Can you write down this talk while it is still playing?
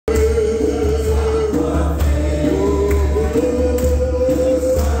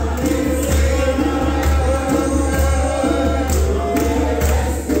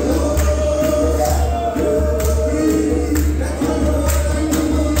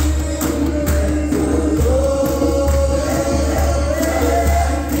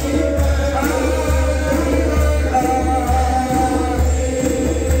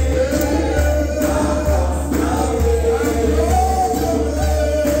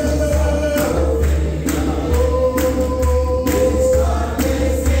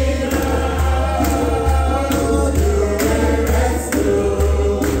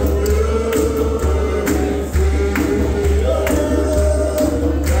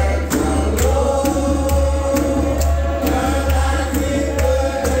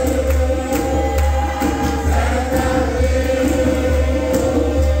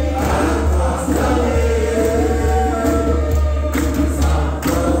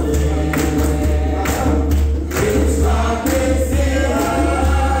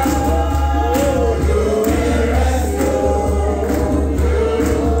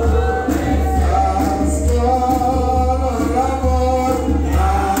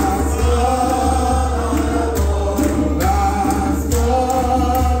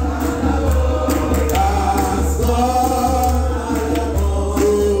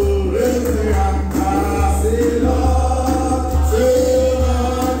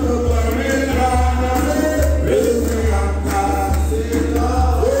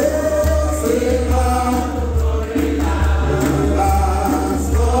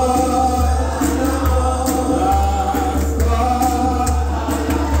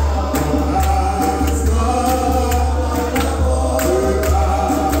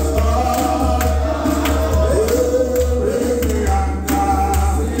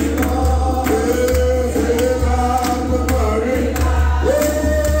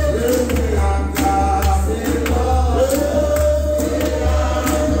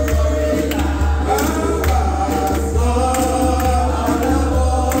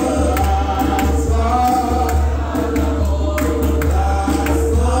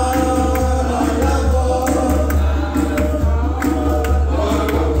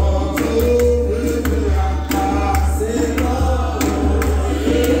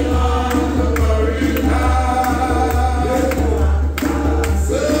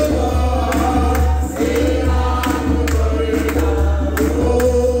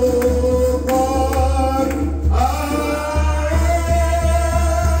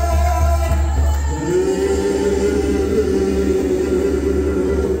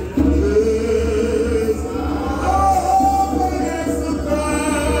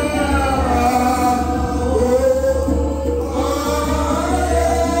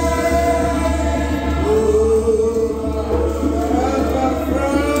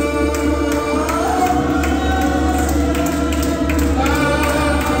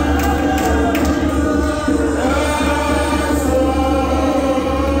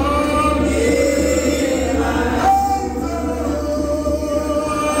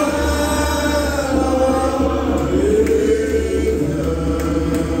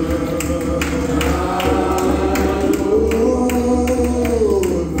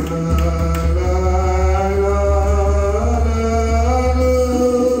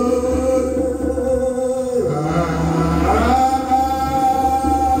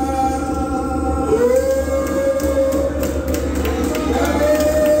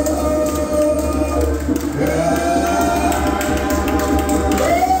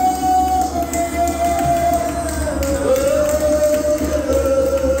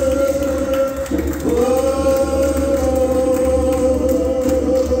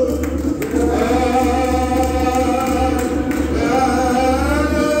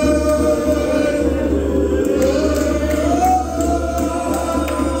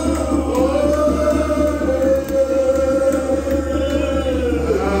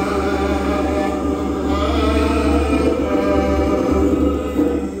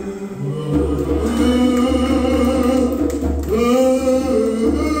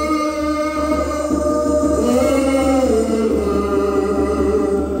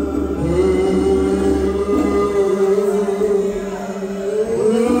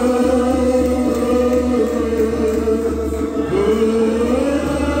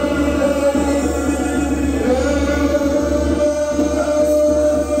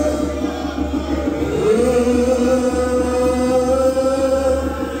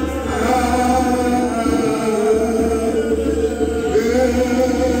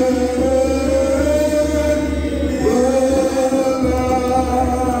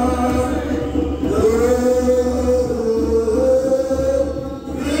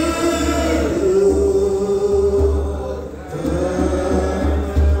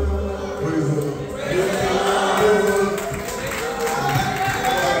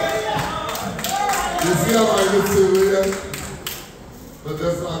but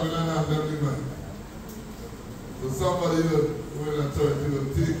just having an hand in mind. So somebody who in authority will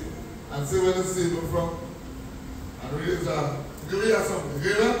take and see where the people from and raise up. Do we have something?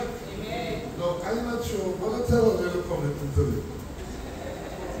 Hear that? Amen. No, I'm not sure. What I tell you, they're coming to today.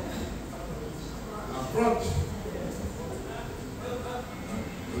 Approach.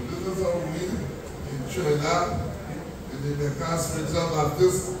 So this is how we in Trinidad, in the Mecca Spiritual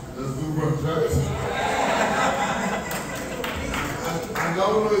Baptist, let's do brunch, right? And now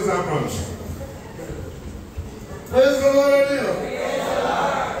know is our brunch. Praise the Lord,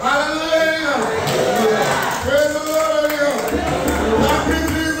 hallelujah. Praise the Lord, happy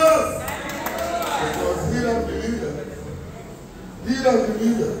Jesus. Because he that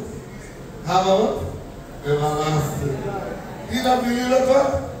believeth, have a what? Everlasting. He that believeth what?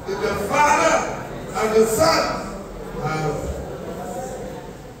 In the Father and the Son has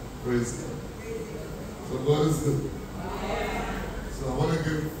praise God. So God is good. So I want to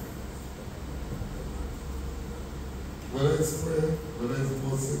give, whether it's prayer, whether it's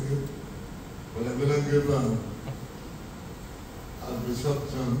more singing, but I'm going to give Archbishop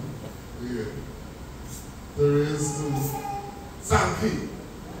John here. There is to Sankey.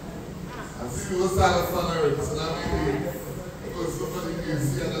 I see you start a salary, so that means because somebody gives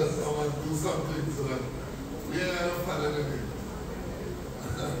you and someone do something so that we ain't enough for anything.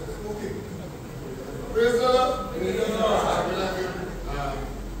 Okay. Praise the Lord. Praise the Lord. I'm going to give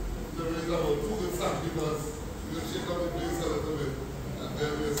the reason about 2 good songs because we'll shake up the place a little bit and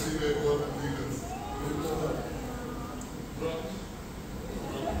then we'll see where God will lead us. Praise the Lord.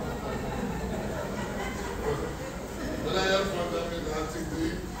 When I have fun, I mean, I think to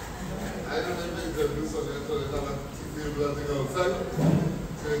eat. I don't know if they do something, so they have a table thing outside.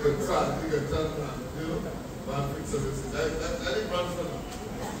 So you can chat, and, you know, one fix everything. That is one for now.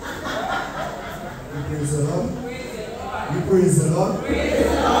 We praise the Lord. We praise the Lord. Praise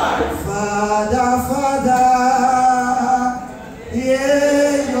the Lord. Father, Father,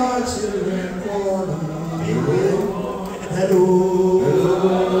 hear your children calling. Hello. Hello.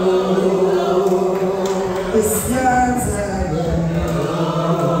 Christians heaven.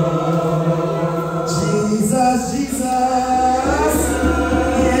 Jesus, Jesus,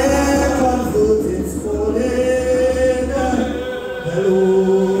 yeah, comfort is calling. Hello,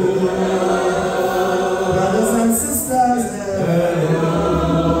 brothers and sisters, hello.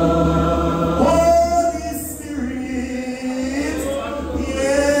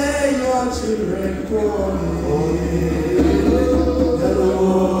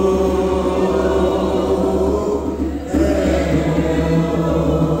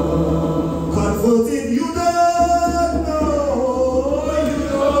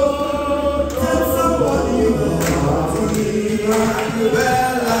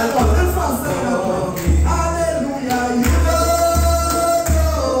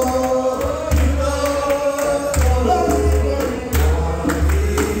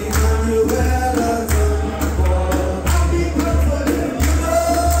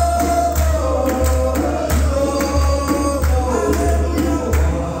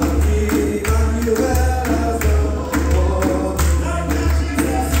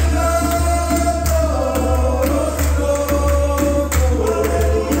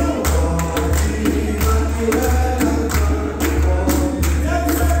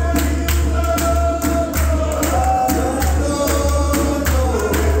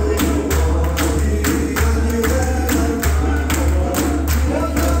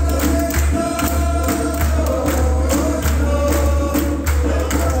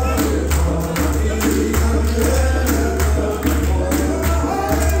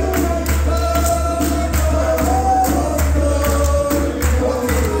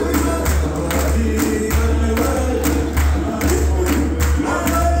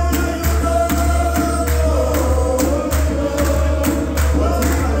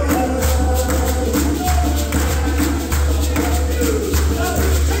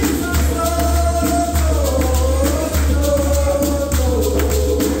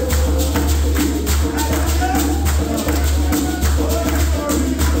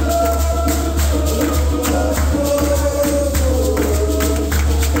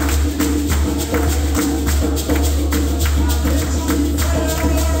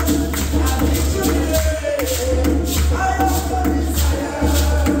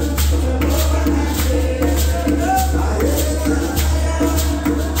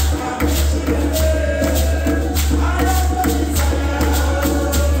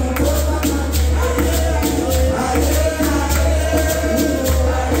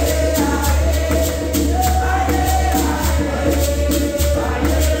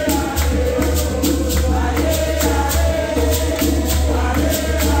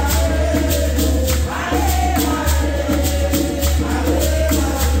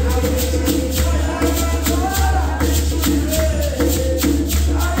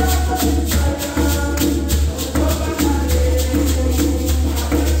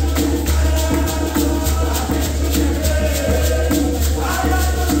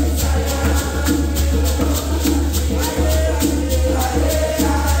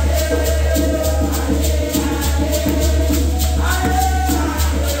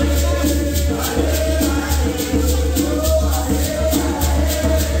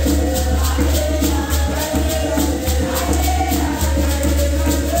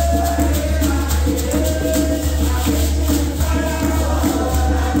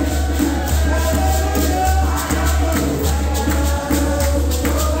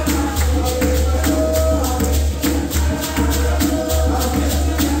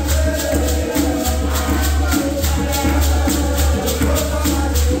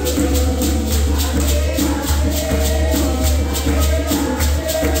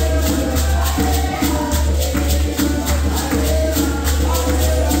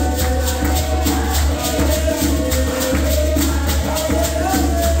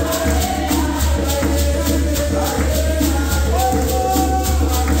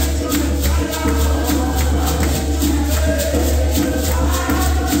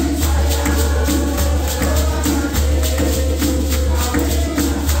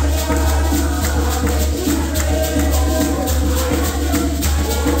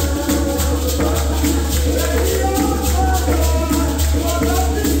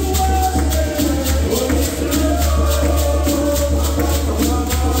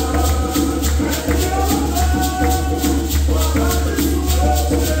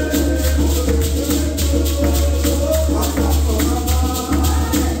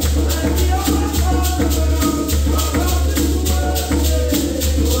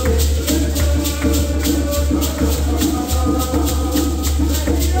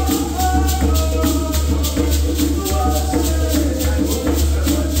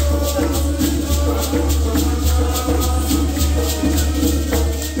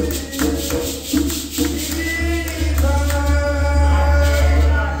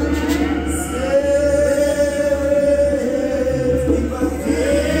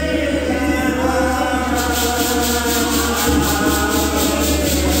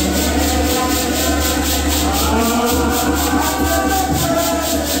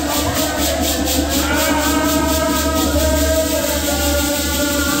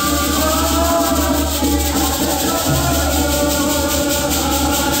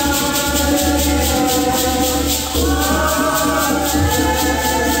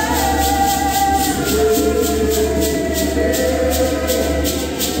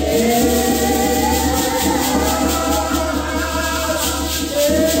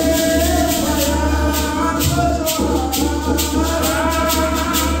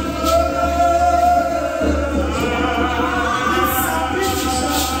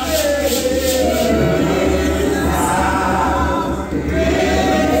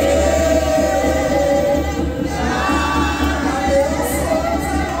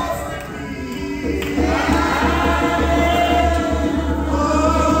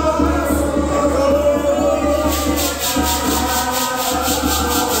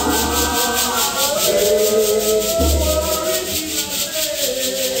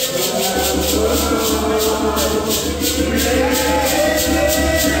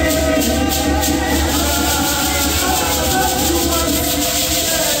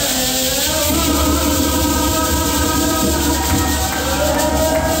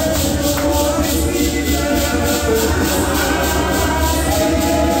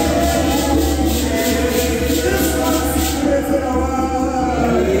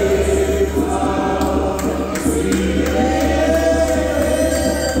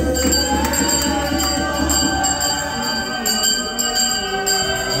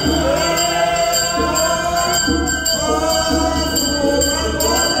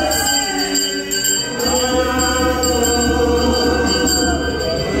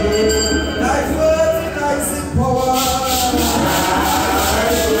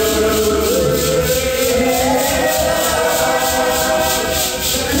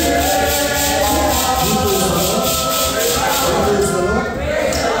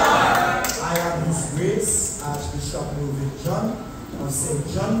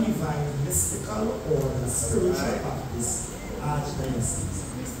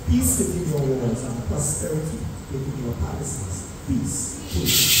 Peace within your walls and prosperity within your palaces. Peace.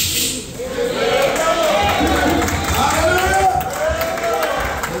 Hallelujah!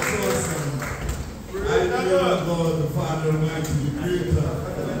 That's awesome. I love God, the Father Almighty, the Creator.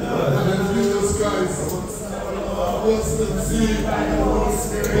 And Jesus Christ, was the seed,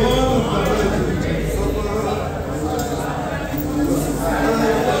 born of the Virgin.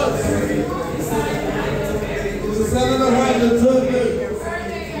 Celebrate the third day.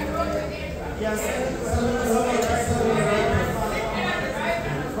 Yes. And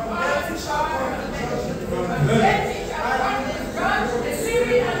the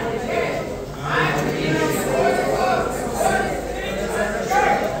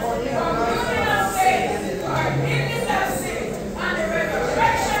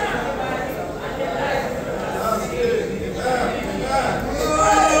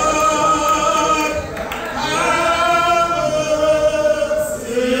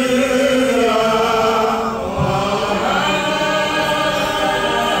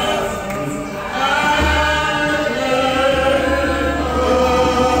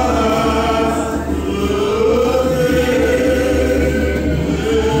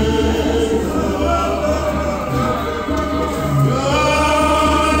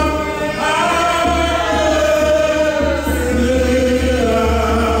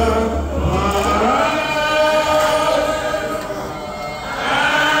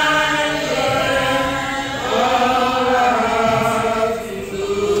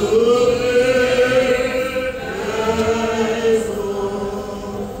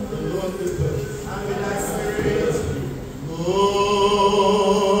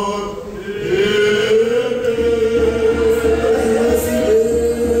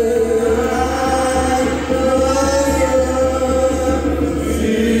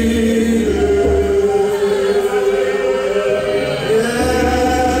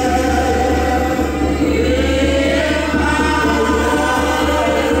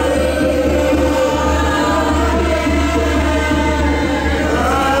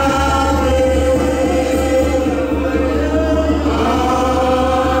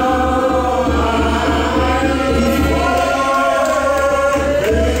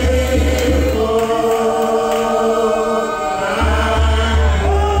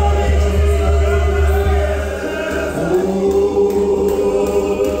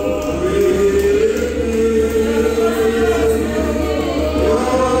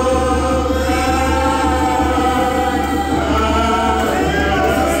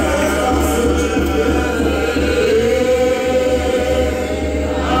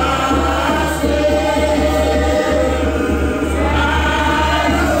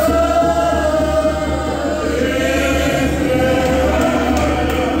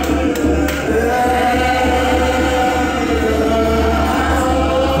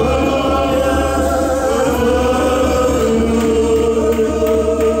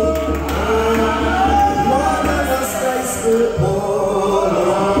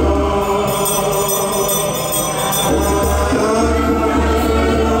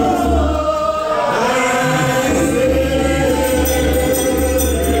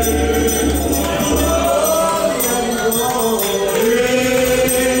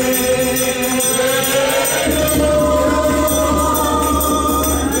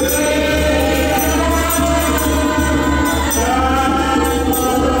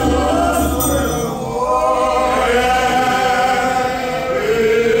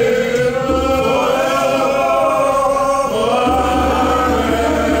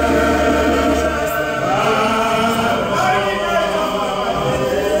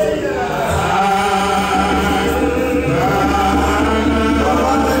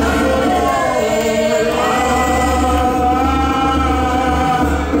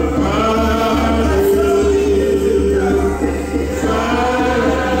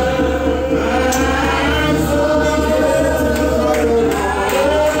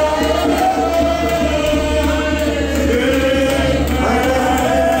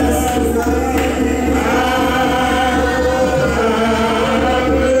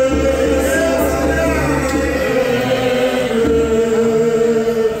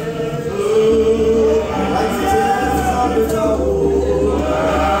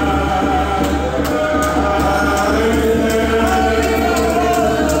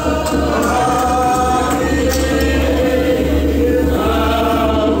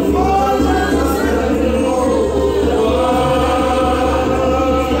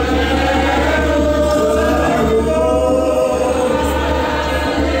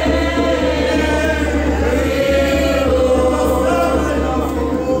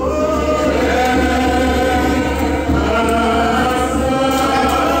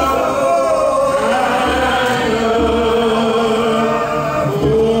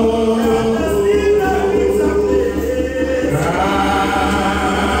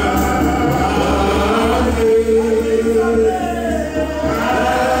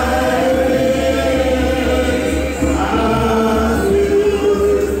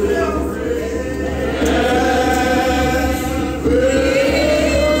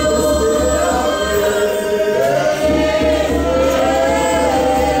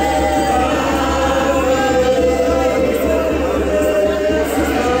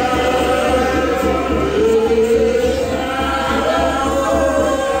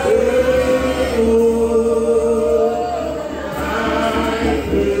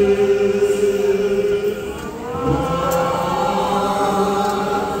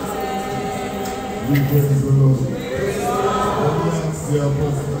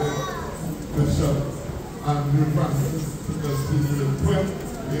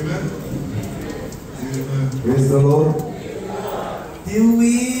Amen. Amen. Praise the Lord.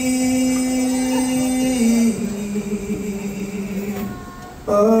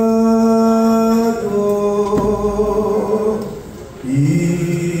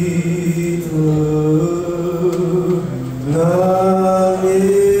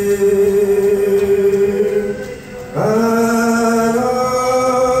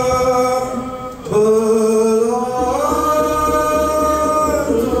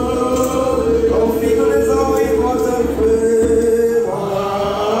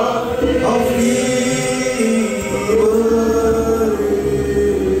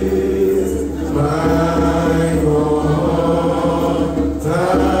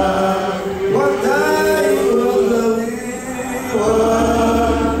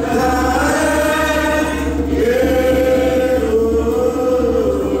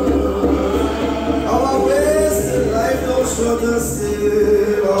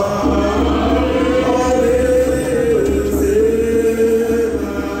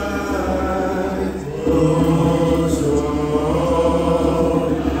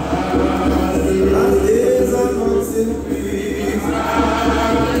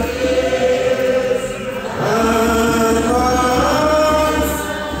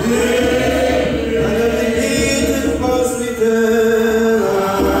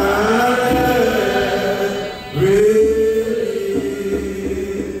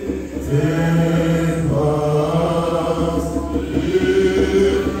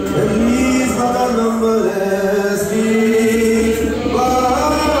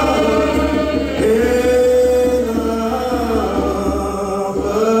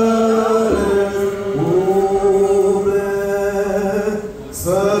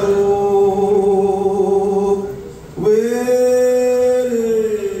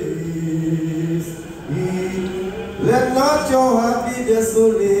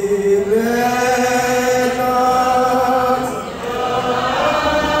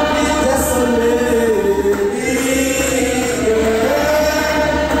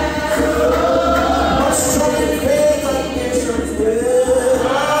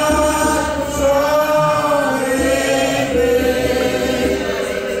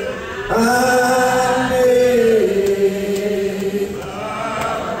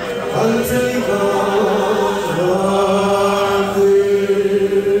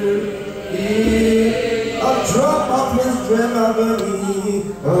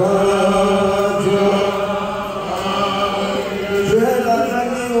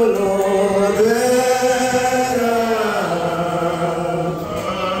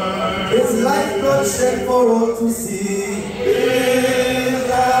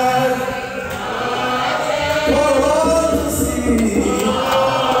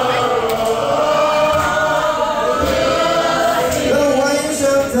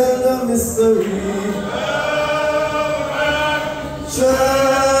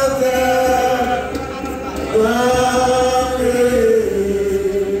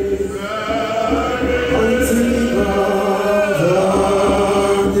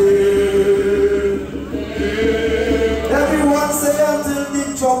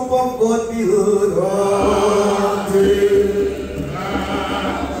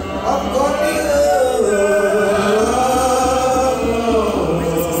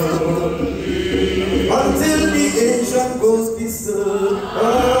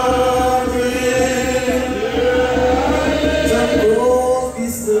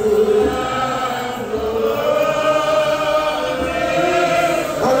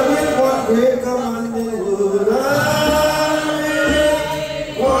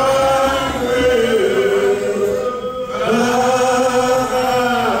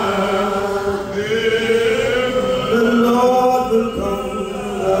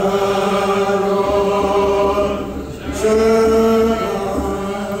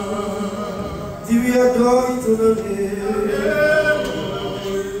 Till we adore eternally.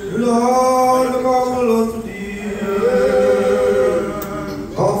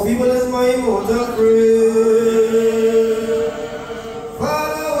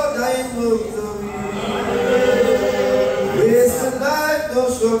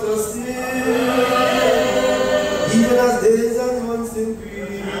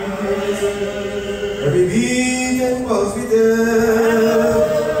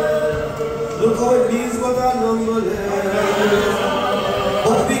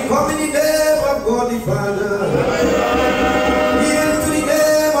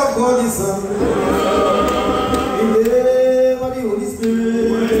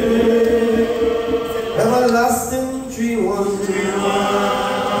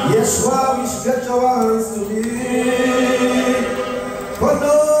 Yes, why we stretch our hands to thee. For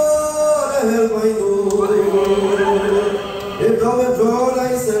no help I know. If thou withdraw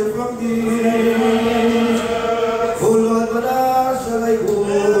thyself from thee, O Lord, whither shall I go?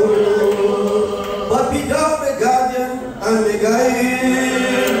 But be thou my guardian and my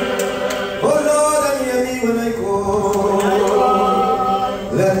guide. O Lord, and hear me when I call.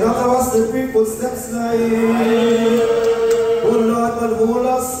 Let not our slippery footsteps slide. O Lord, but hold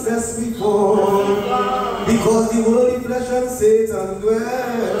us lest we fall, because the worldly flesh and Satan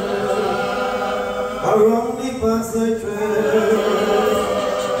dwell around the paths I tread.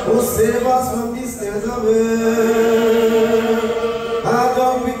 Oh, save us from these snares of hell, and the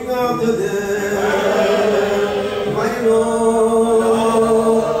weakness of the dead. My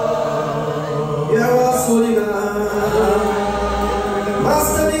Lord, hear us holy God,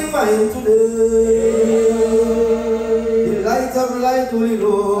 Master divine today, the light of light, Holy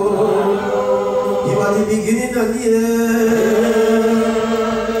Lord. You are the beginning and the end.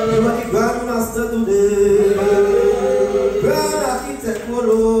 You are the Grand Master today, Grand Architect, O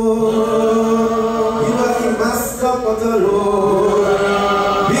Lord. You are the Master Potter, Lord.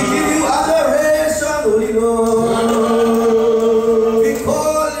 We give you adoration, Holy Lord. We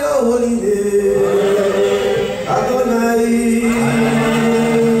call your holy name, Adonai,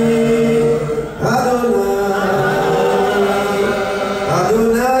 Adonai,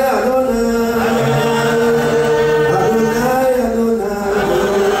 Adonai,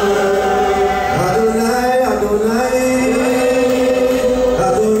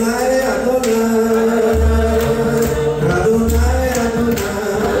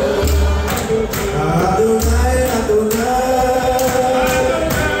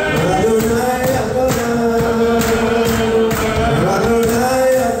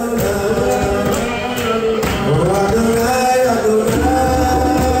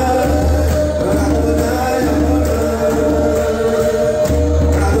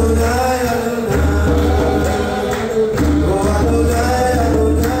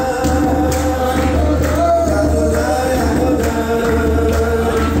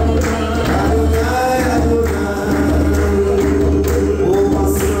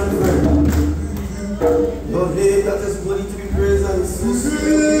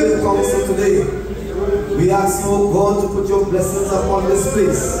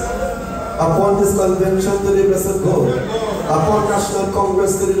 upon this convention to the blessed God, upon National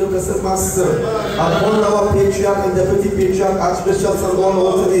Congress to the blessed Master, upon our Patriarch and Deputy Patriarch, Archbishops and all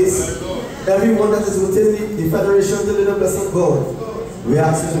alternates, everyone that is within the Federation to the blessed God, we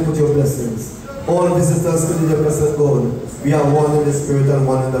ask you to put your blessings. All visitors to the blessed God, we are one in the Spirit and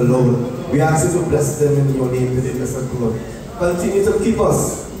one in the Lord. We ask you to bless them in your name to the blessed God. Continue to keep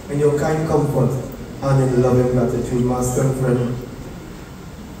us in your kind comfort and in loving gratitude, Master and friend.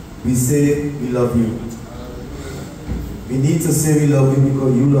 We say we love you. We need to say we love you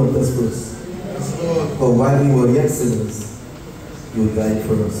because you loved us first. For while we were yet sinners, you died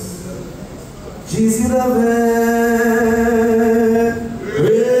for us. Jesus, you love it.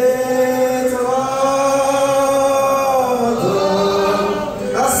 Great water,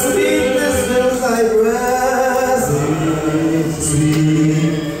 a sweetness fills thy breast, sweetness.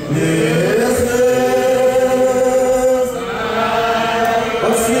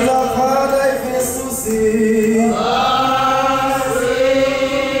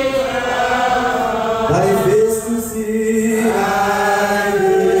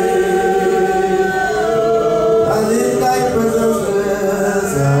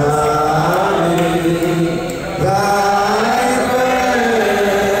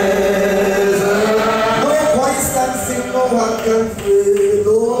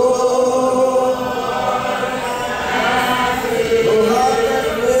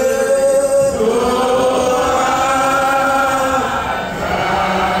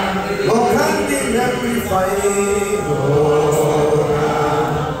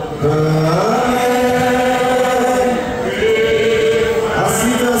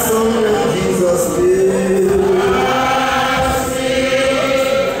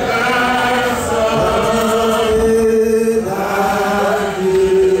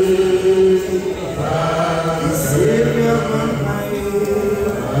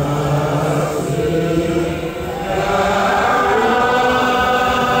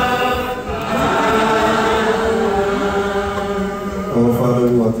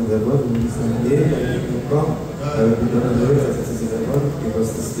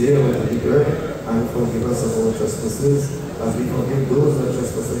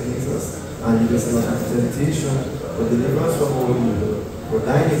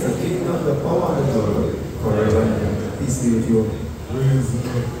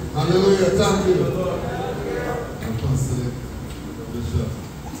 Hallelujah, thank you. Apostle Bishop.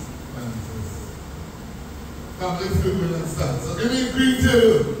 come lift it with and stand. So give me a green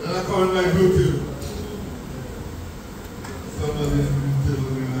table, and I come in my blue table. Somebody in the green table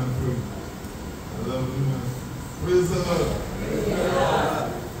will not pray. I love you, man. Praise the Lord.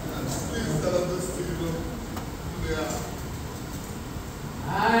 Yeah. And please tell us this table who they are.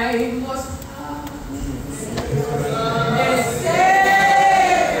 I must have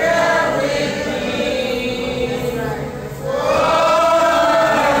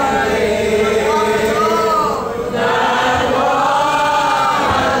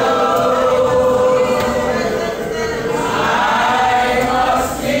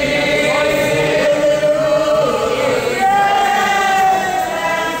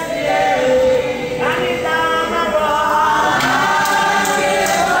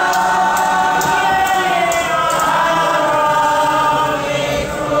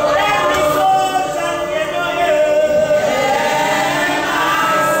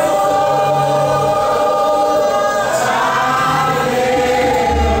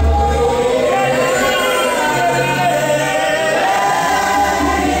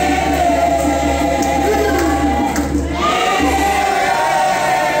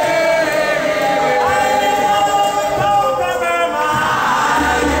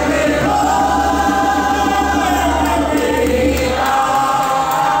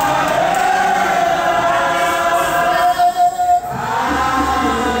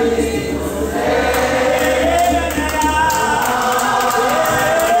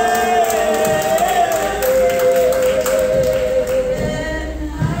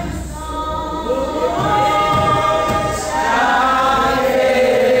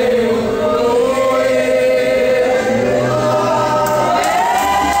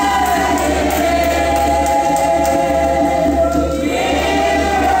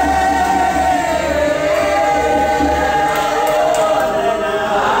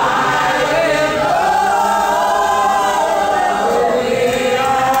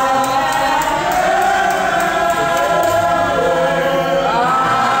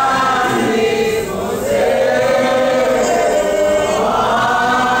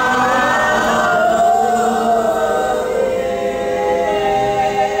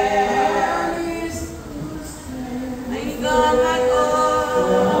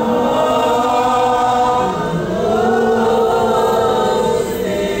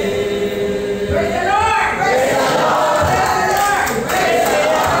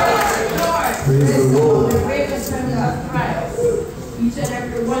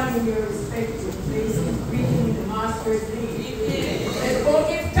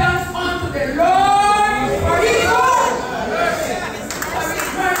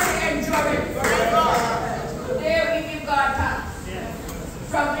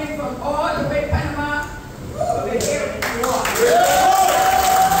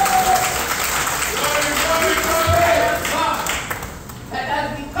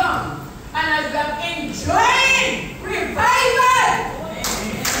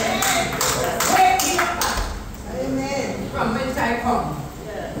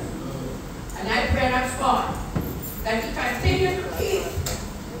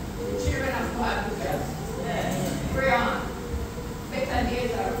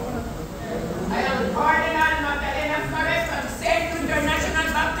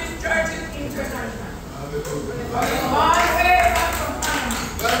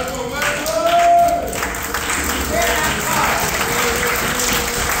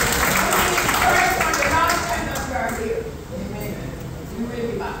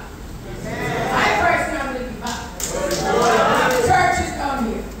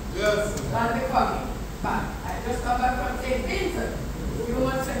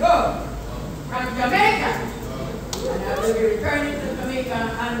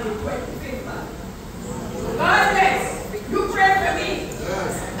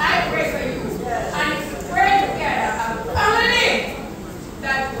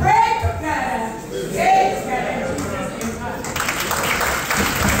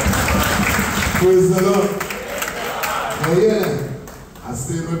Praise the Lord. Oh yeah, I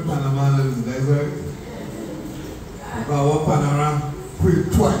stayed with Panama in the desert. Because what Panama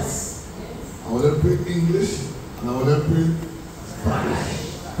prayed twice. I would have prayed English and I would have prayed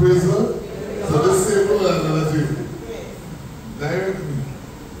Spanish. Praise God. So this same rule I'm going to do. Direct me.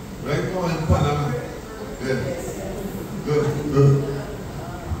 Right now in Panama. Yeah. Good, good.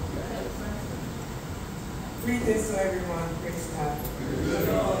 Greetings to everyone. Praise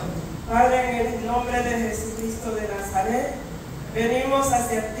God. Padre, en el nombre de Jesucristo de Nazaret, venimos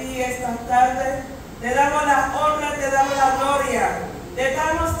hacia ti esta tarde. Te damos la honra, te damos la gloria. Te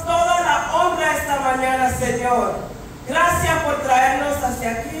damos toda la honra esta mañana, Señor. Gracias por traernos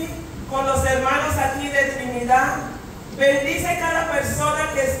hacia aquí con los hermanos aquí de Trinidad. Trinidad, bendice cada persona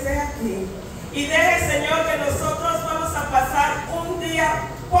que esté aquí. Y deje, Señor, que nosotros vamos a pasar un día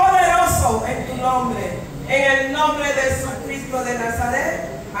poderoso en tu nombre. En el nombre de Jesucristo de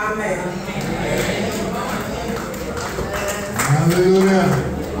Nazaret. Amén. Aleluya.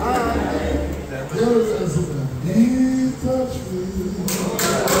 He touched me.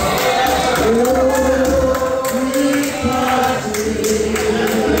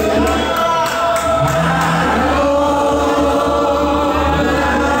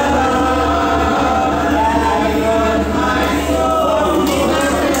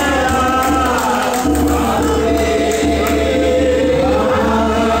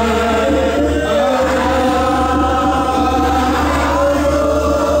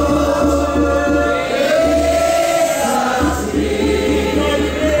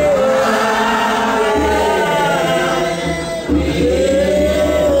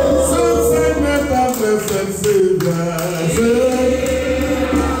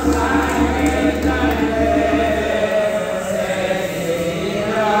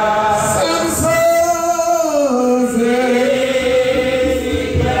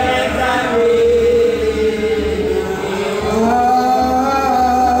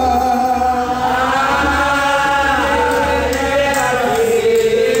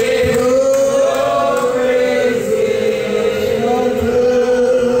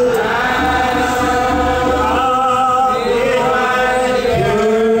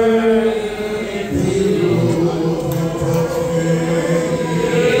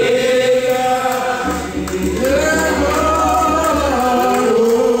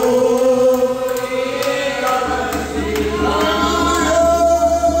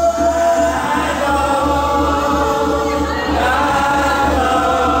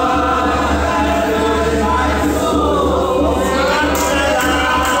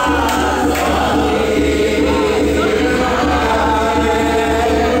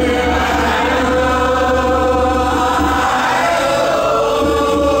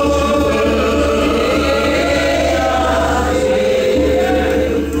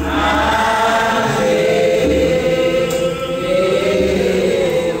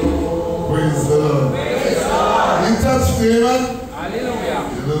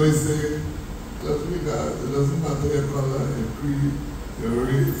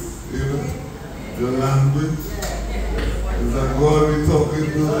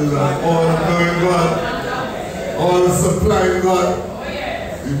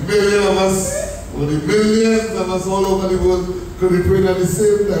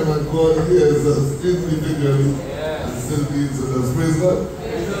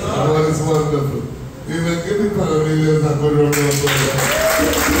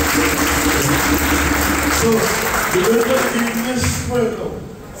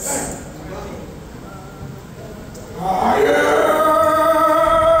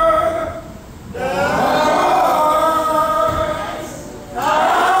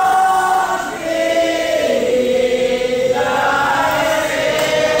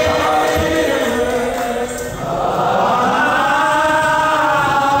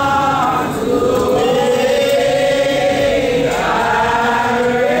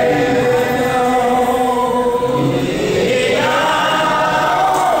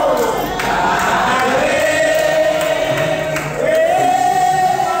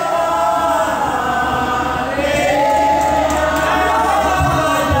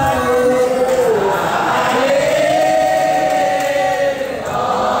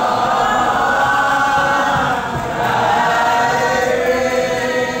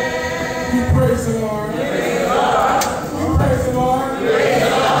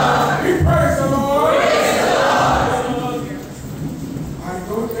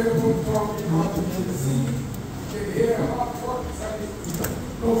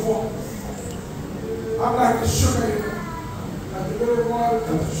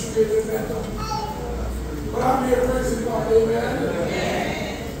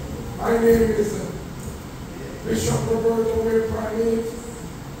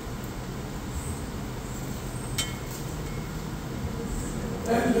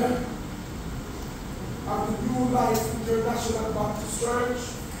 International Baptist Church,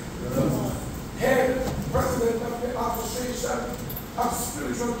 head president of the Association of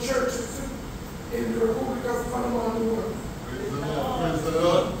Spiritual Churches in the Republic of Panama and the world. Praise the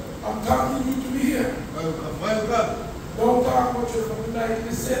Lord. I'm talking you to be here. Welcome. Don't talk much of it. Like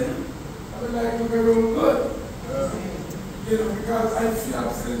listen, I would like to be real good. You know, because I feel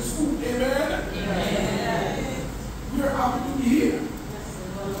I'm still in school. Amen? Amen. We're happy to be here.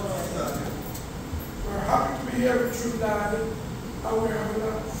 We're happy to be here with you, Dad, and we're having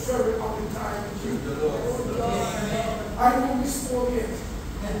a very happy time with you. I won't miss more yet.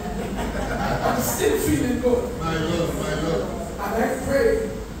 I'm still feeling good. My Lord, my Lord. And I pray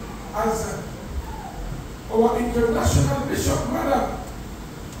as our international bishop mother,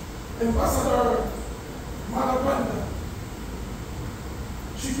 Ambassador Mother Brenda,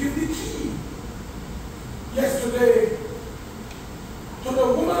 she gave the key yesterday to the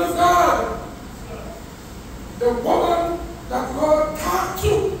woman of God, the woman that God talked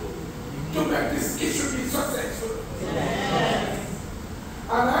to make this issue be successful. Yes.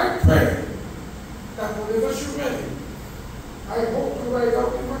 And I pray that whenever she's ready, I hope to ride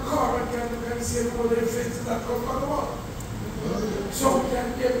out in my car and can see everybody faces that come on the wall. So we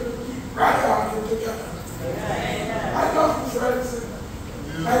can be able to keep right on together. Yes. I love you, friends.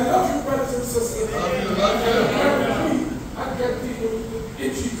 I love you, brothers and sisters. I get people in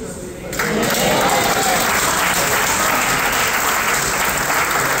Jesus' name.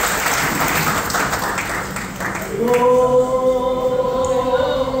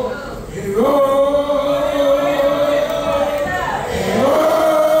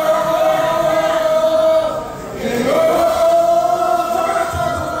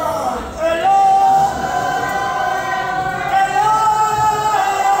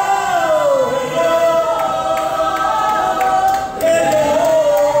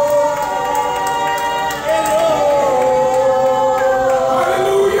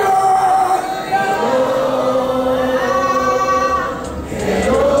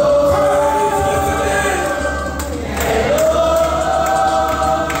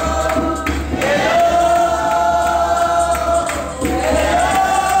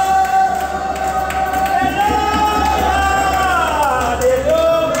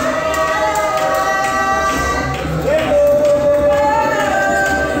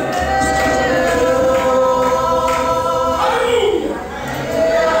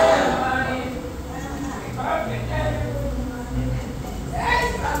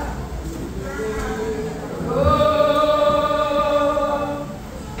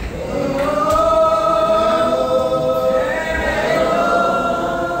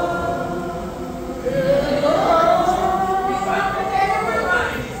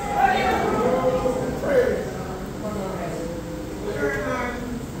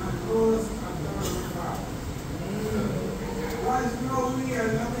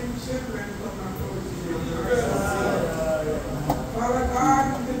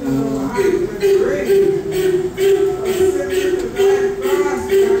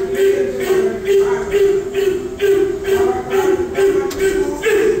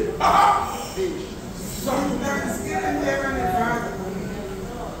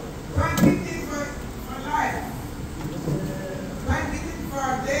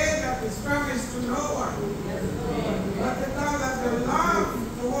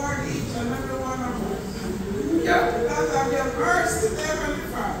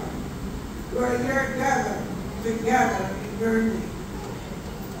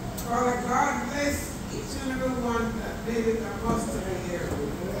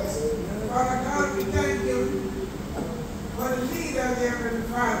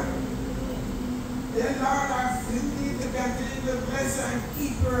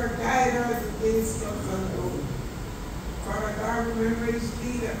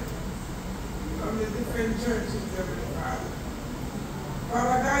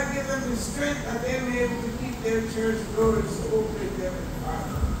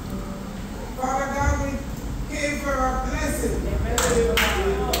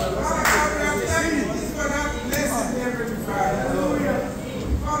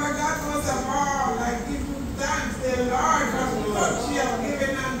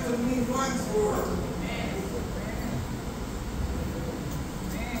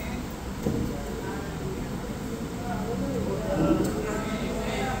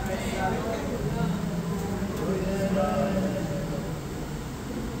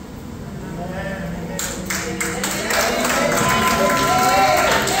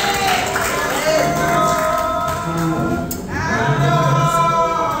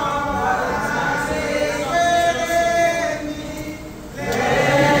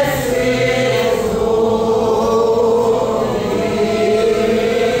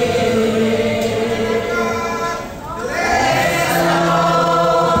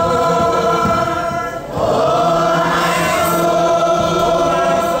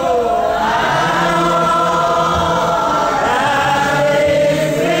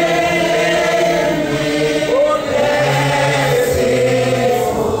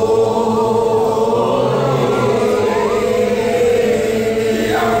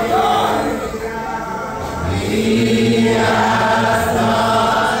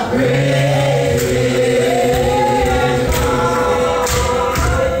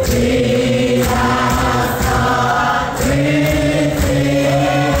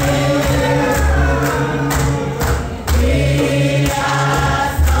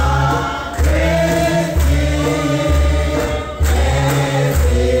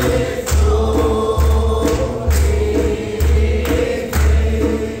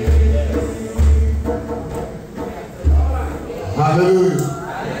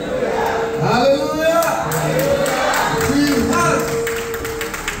 Hallelujah. He has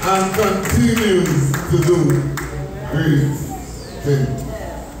and continues to do great things.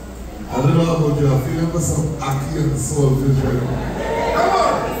 I don't know about you, I feel like some ackee and soulfish right now. Come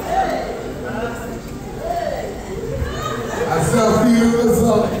on! I say I feel like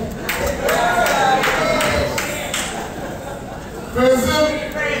some. Praise Him.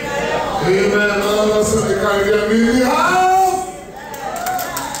 Amen. All of us in the Caribbean meeting house.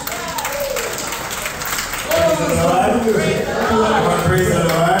 Praise the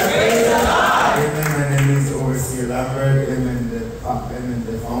Lord. Amen. My name is Overseer Lambert. Amen.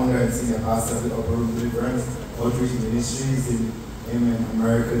 The founder and senior pastor of the Upper Room Deliverance Outreach Ministries in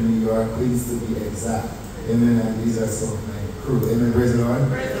America, New York, Queens to be exact. Amen. And these are some of my crew. Amen. Praise the Lord.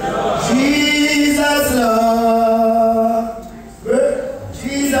 Praise the Lord. Jesus Lord.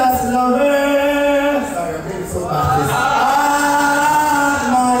 Jesus lover. Sorry, I'm being so Baptist.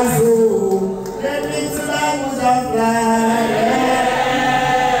 My soul, let me to thy bosom fly.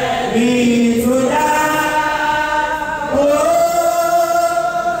 Me to die. Oh,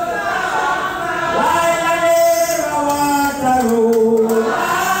 while I never water roll.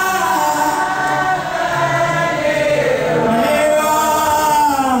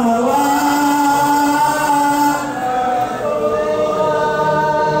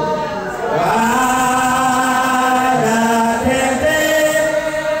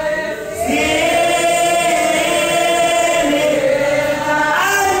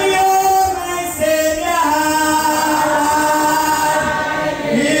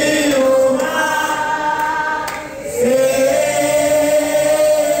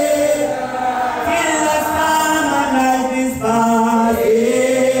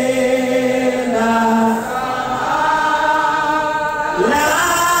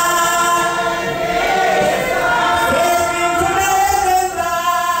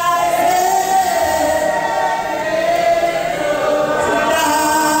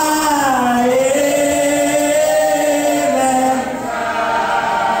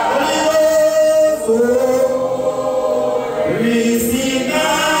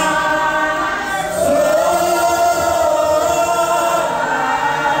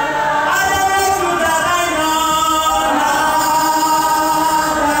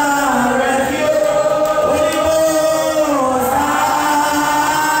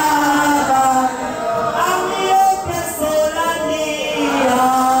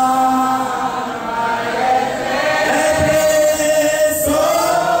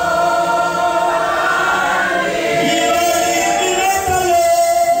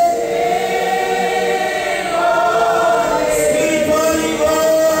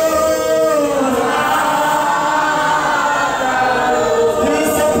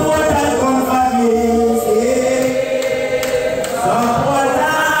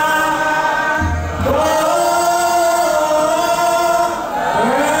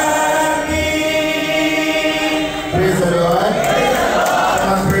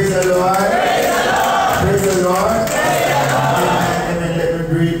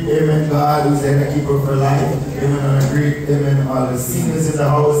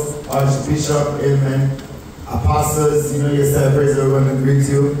 Archbishop, amen. Apostles, you know yourself, praise the Lord, and greet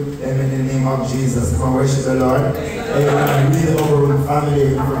you, amen, in the name of Jesus. Come and worship the Lord. Amen. We, the Upper Room family,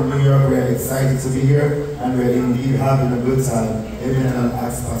 amen, from New York, we are excited to be here, and we are indeed having a good time. Amen. And I'll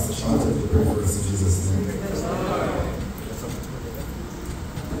ask Pastor Charlotte to pray for us in Jesus' name.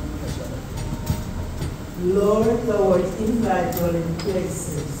 Lord, thou art invaluable in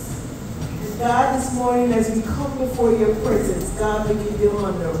places. God, this morning as we come before your presence, God, we give you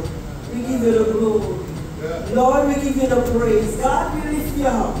honor. We give you the glory. Lord, we give you the praise. God, we lift you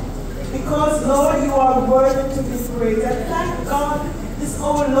up. Because, Lord, you are worthy to be praised. And thank God this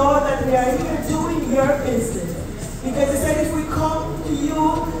hour, Lord, that we are here doing your business. Because you said if we come to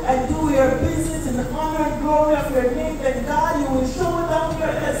you and do your business in the honor and glory of your name, then God, you will show down your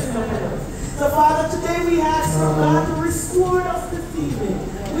blessing upon us. So, Father, today we ask, oh God, to restore us this evening.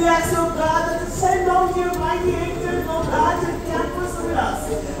 We ask, oh God, that you send down your mighty angels, oh God, to camp us with us.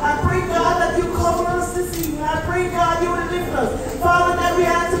 I pray, God, that you cover us this evening. I pray, God, you will lift us. Father, that we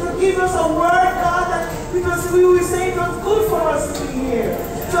ask you to give us a word, God, that because we will say it was good for us to be here.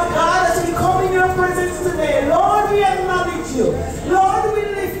 So, God, as we come in your presence today, Lord, we acknowledge you. Lord, we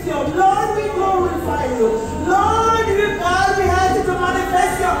lift you. Lord, we glorify you. Lord, God, we ask you to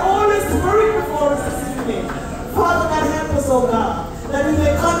manifest your Holy Spirit before us this evening. Father, God, help us, oh God, that we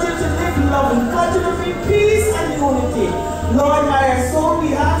may continue to live loving, continue to be peace and unity. Lord, by our soul,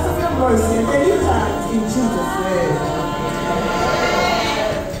 we ask of your mercy and many times in Jesus' name.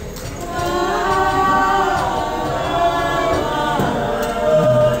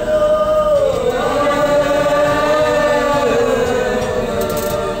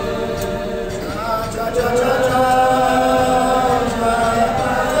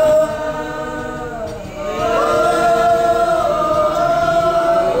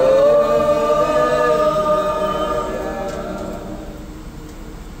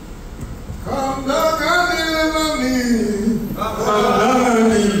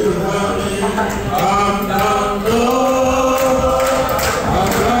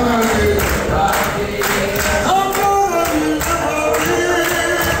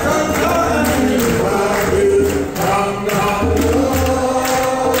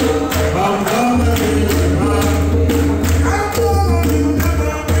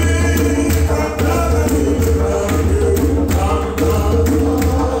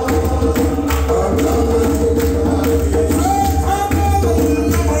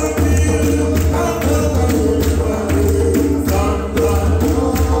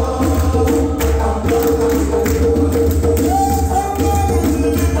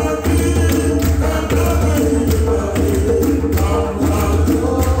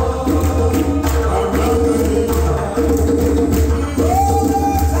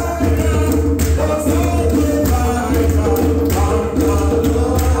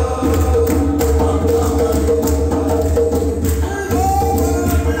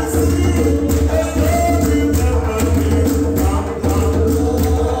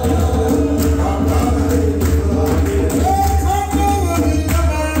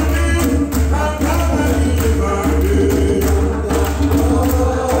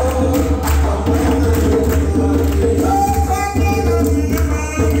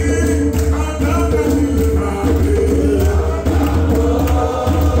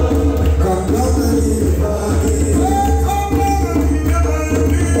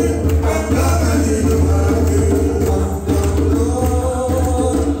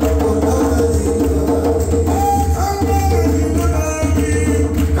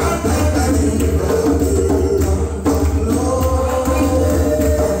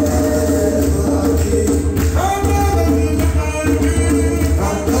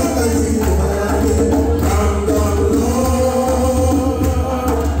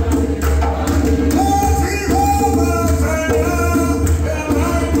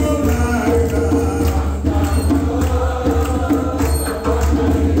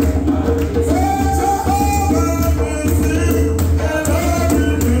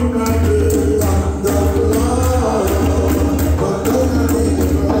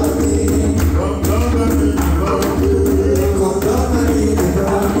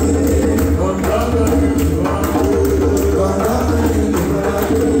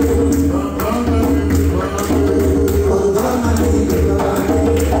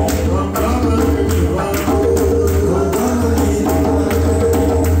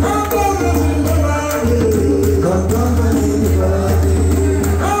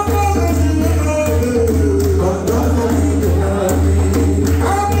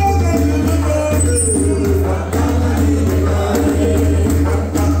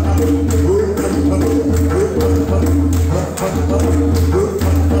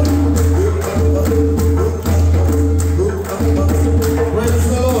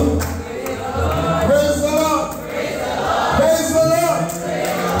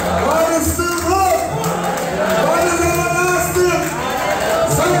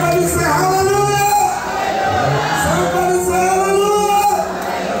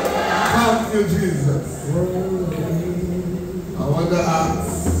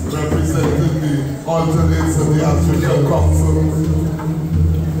 Arts, representing the alternates of the Archbishops Council.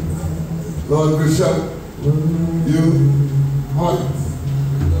 Lord Bishop, you want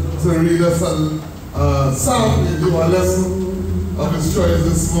to read us a psalm, and do a lesson of his choice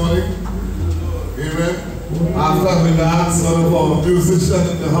this morning. Amen. After we ask one of our musicians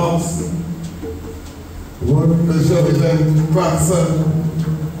in the house, Bishop is then grandson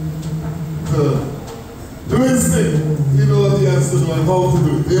to do his thing. He knows what he has to do and how to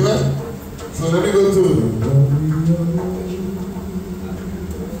do it. Amen? So let me go to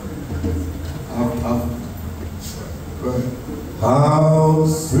How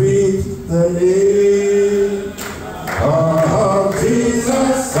sweet the name of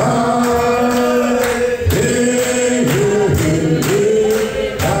Jesus Christ.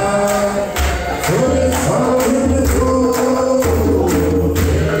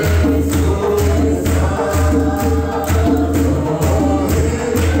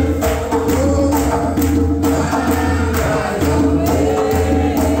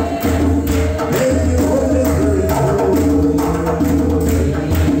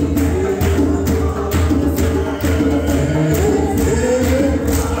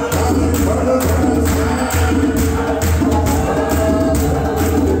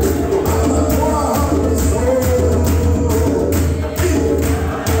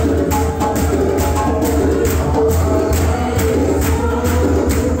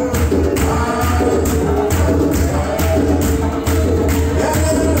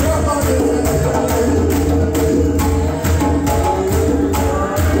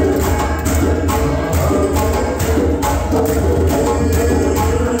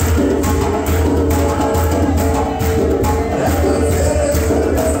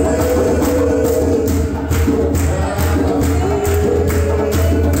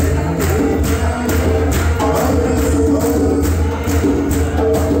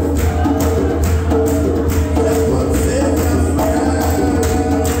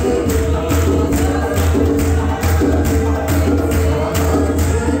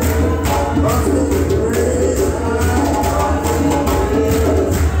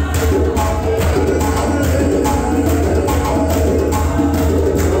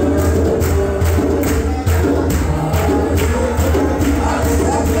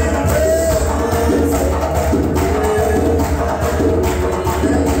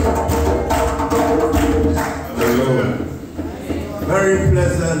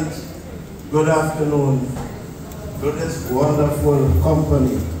 Good afternoon to this wonderful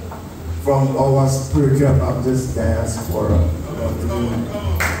company from our Spiritual Baptist diaspora.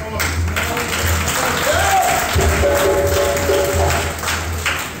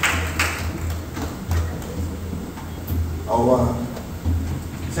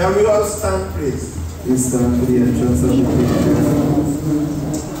 Shall we all stand, please? Please stand for the entrance of the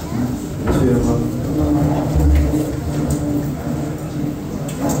chairman.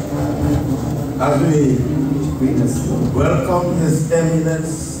 As we welcome His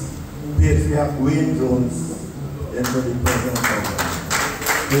Eminence, Patriarch Wayne Jones, into the presence of God.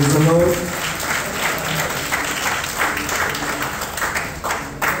 Praise the Lord.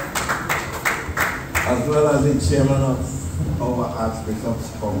 As well as the chairman of our Archbishops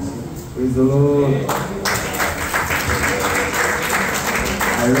Council. Praise the Lord.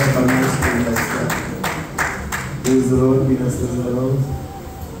 I recognize the Esther. Praise the Lord. Ministers of the Lord.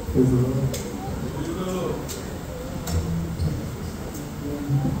 Praise the Lord.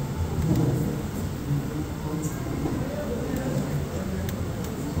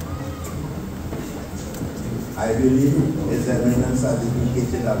 I believe His Eminence has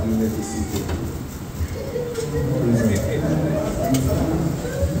indicated that we may be seated.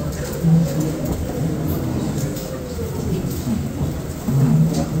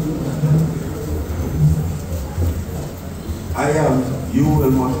 I am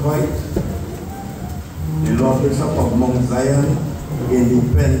Wilmot White, the Lord Bishop of Mount Zion,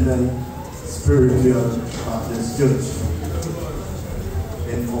 Independent Spiritual Baptist Church,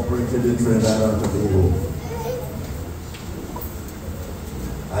 incorporated in Trinidad and Tobago.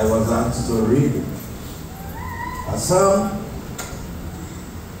 I was asked to read a psalm,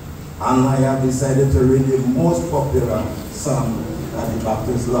 and I have decided to read the most popular psalm that the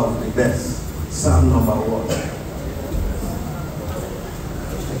Baptists love the best, Psalm number 1.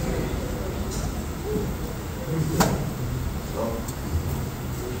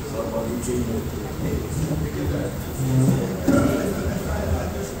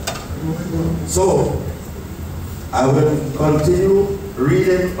 So, I will continue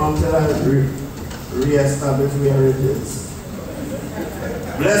reading until I re-establish where it is.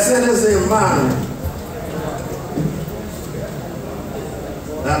 Blessed is a man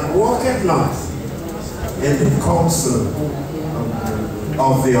that walketh not in the counsel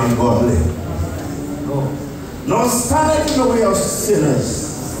of the ungodly, nor standeth in the way of sinners,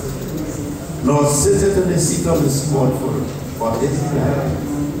 nor sitteth in the seat of the scornful, but his delight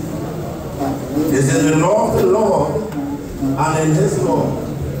is in the law of the Lord, and in his law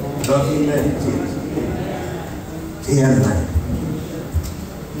doth he meditate day and night.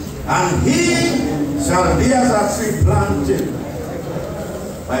 And he shall be as a tree planted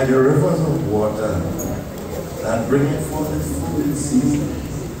by the rivers of water, that bringeth forth his fruit in season.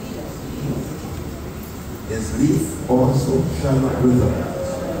 His leaf also shall not wither,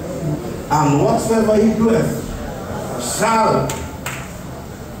 and whatsoever he doeth shall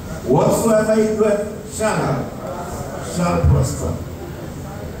prosper.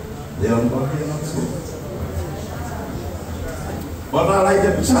 The ungodly are not so, but are like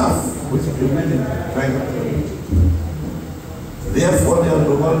the chaff which the wind driveth away. Therefore the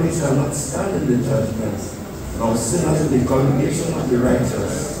ungodly shall not stand in the judgment, nor sinners in the congregation of the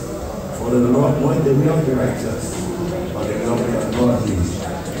righteous. For the Lord knoweth the way of the righteous, but the way of the ungodly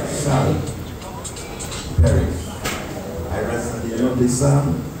shall perish. I rest at the end of the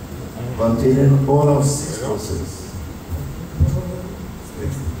psalm, containing all of 6 verses.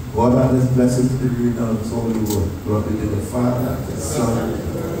 God add his blessing to the reading of his holy word. Glory be to the Father, the Son, and the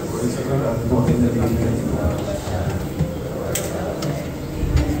Holy Spirit, as both in the beginning.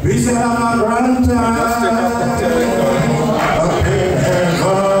 We shall have a grand time up in heaven.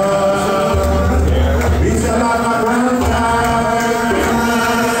 We shall have a grand time,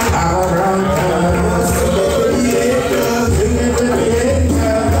 have a grand time. Sing it with the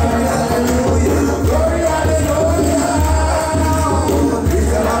angels. Glory, hallelujah. We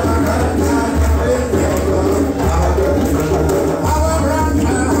shall have a grand time up in heaven. Have a grand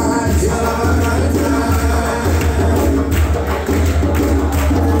time. We shall have a grand time.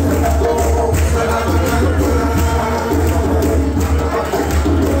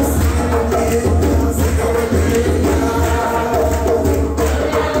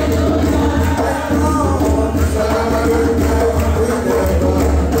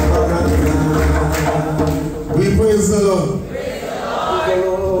 We praise the Lord.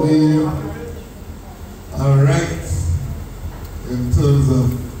 We are right in terms of,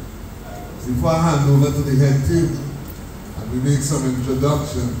 before I hand over to the head team and we make some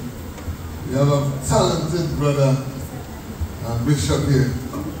introduction, we have a talented brother and bishop here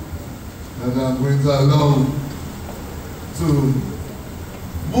that I'm going to allow to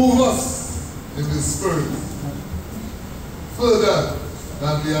move us in the spirit further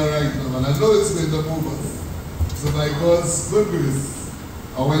than we are right now. And I know it's going to move us. So by God's good grace,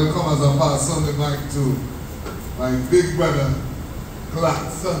 I welcome as I pass on the mic to my big brother,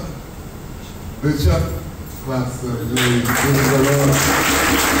 Clarkson, Bishop Clarkson. Praise the Lord.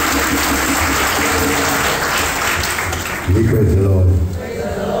 We praise the Lord.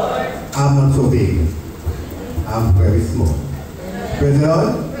 I'm not so big. I'm very small. Praise the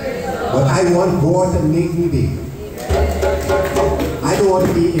Lord. But I want God to make me big. I don't want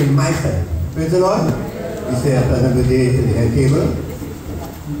to be in myself. Praise the Lord. We say a pleasant good day to the head table,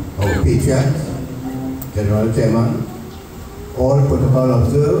 our Patriarch, General Chairman, all protocol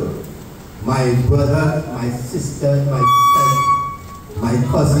observed, my brother, my sister, my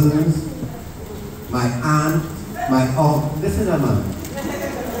cousins, my aunt, my uncle. Listen, man.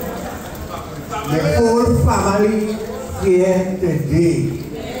 The whole family here today.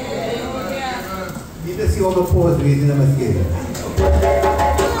 You just see all the pause raising them again.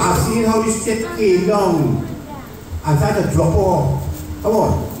 I've seen how this shit came down and started to drop off. Come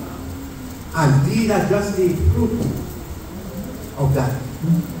on. And these are just the fruit of that.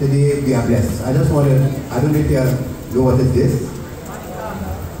 Today we are blessed. I just want to, I don't know if you know what is this.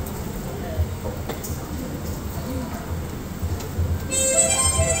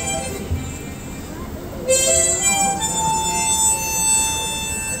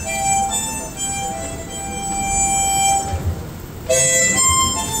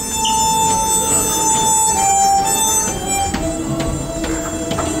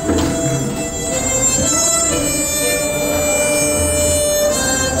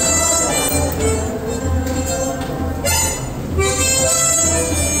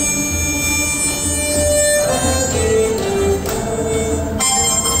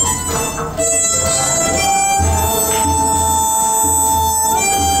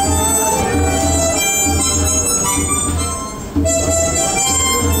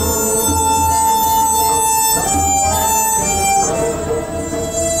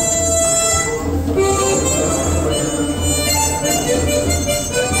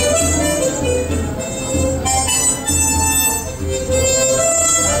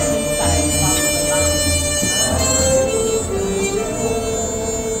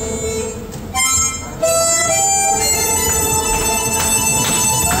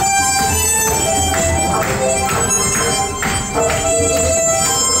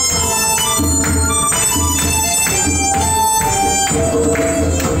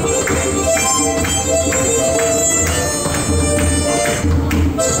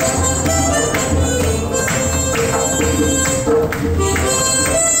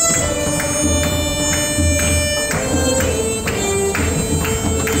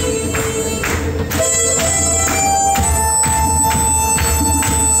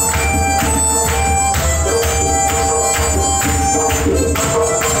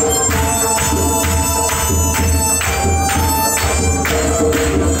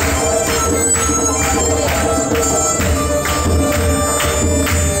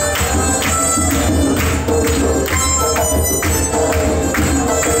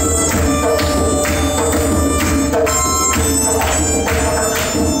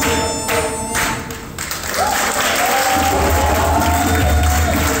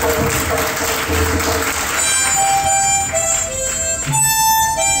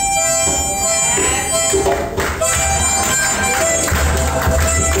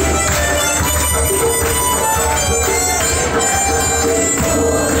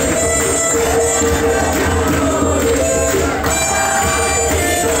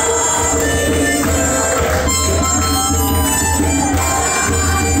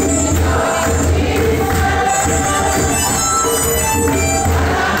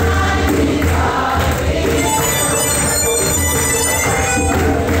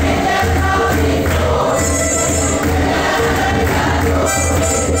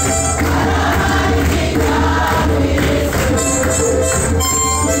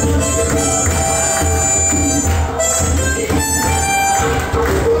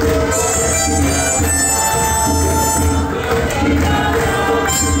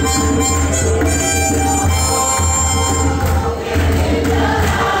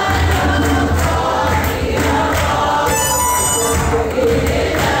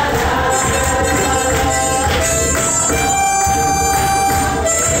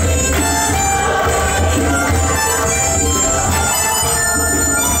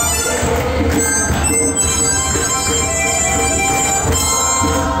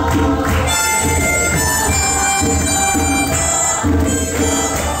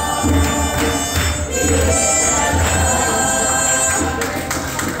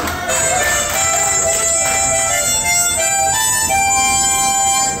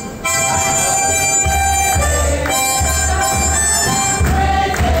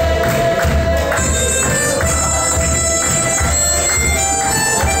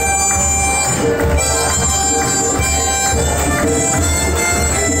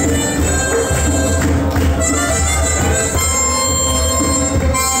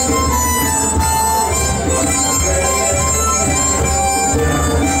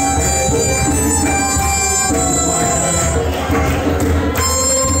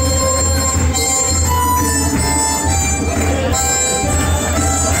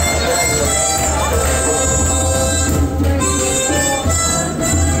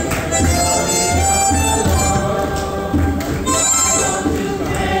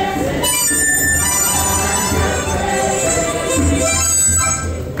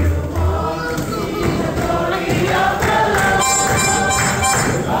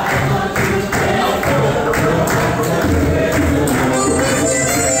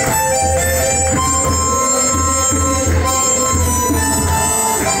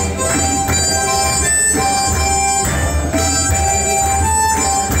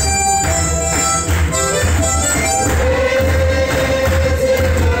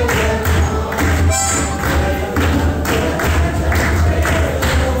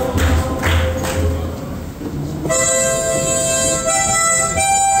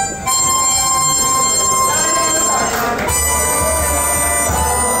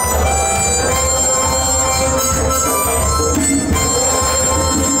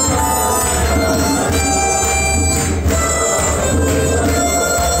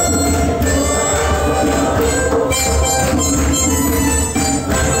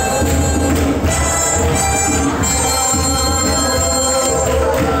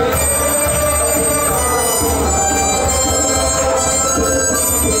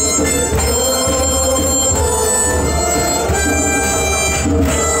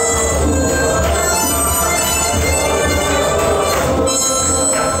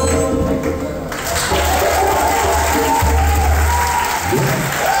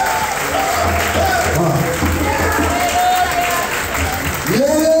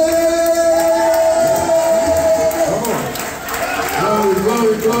 Glory.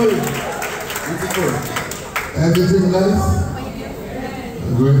 Everything nice?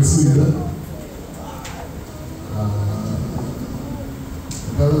 Great sweeter.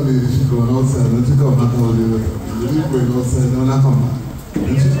 Another lady, she going outside, then she come back out there. You didn't go outside, then I come back.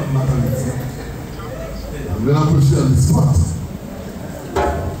 Then she come back on the spot. And then I put you on the spot.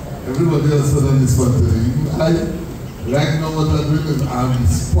 Everybody else is on the spot today. Right now what I'm doing is on the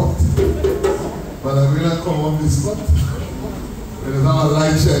spot. But I'm going to come on the spot. There's not a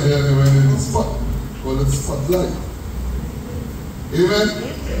light shining anywhere in the spot. Call it spotlight. Amen?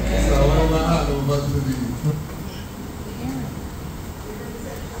 So I want to hand over to the...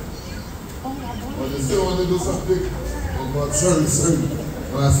 But they still want to do something. Oh God, sorry.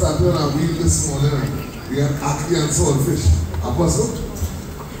 When I started on a wheel this morning, we had ackee and saltfish. Apostle?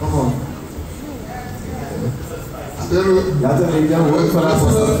 Come on. And then we...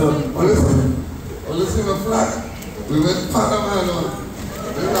 Listen to the flag. We went Panama and all.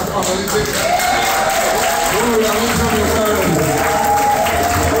 Then I family thing.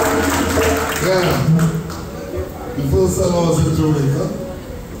 Yeah. The first time I was in Jamaica,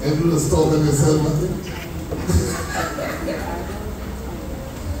 everyone was talking and said nothing.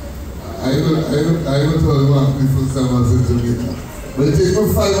 I even told them what the first time I was in Jamaica. But it took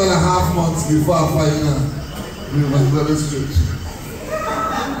me 5.5 months before I finally knew my brother's church.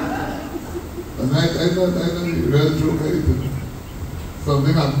 And I know the real joke either.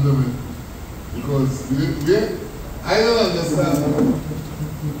 Something happened to me. Because I don't understand.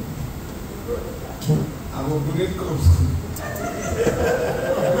 I'm going to bring it comes.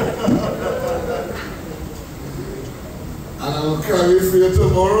 And I will carry it for you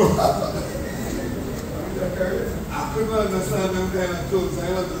tomorrow. I couldn't understand them kind of jokes. I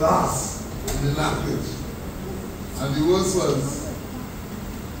was lost in the language. And the worst was,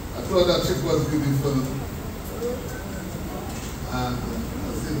 I thought that chick was beautiful. And I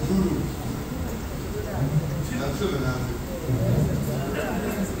said, Guru. I shouldn't have it.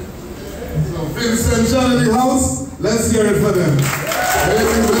 So Vincent John in the house, let's hear it for them.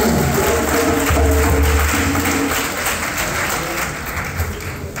 Amen.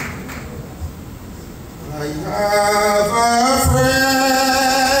 I have a friend,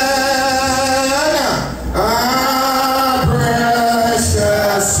 a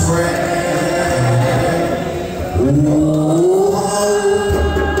precious friend. Oh,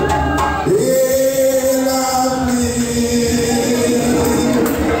 he loved me.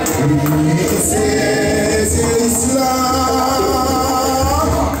 This is his love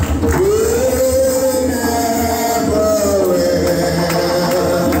will never end.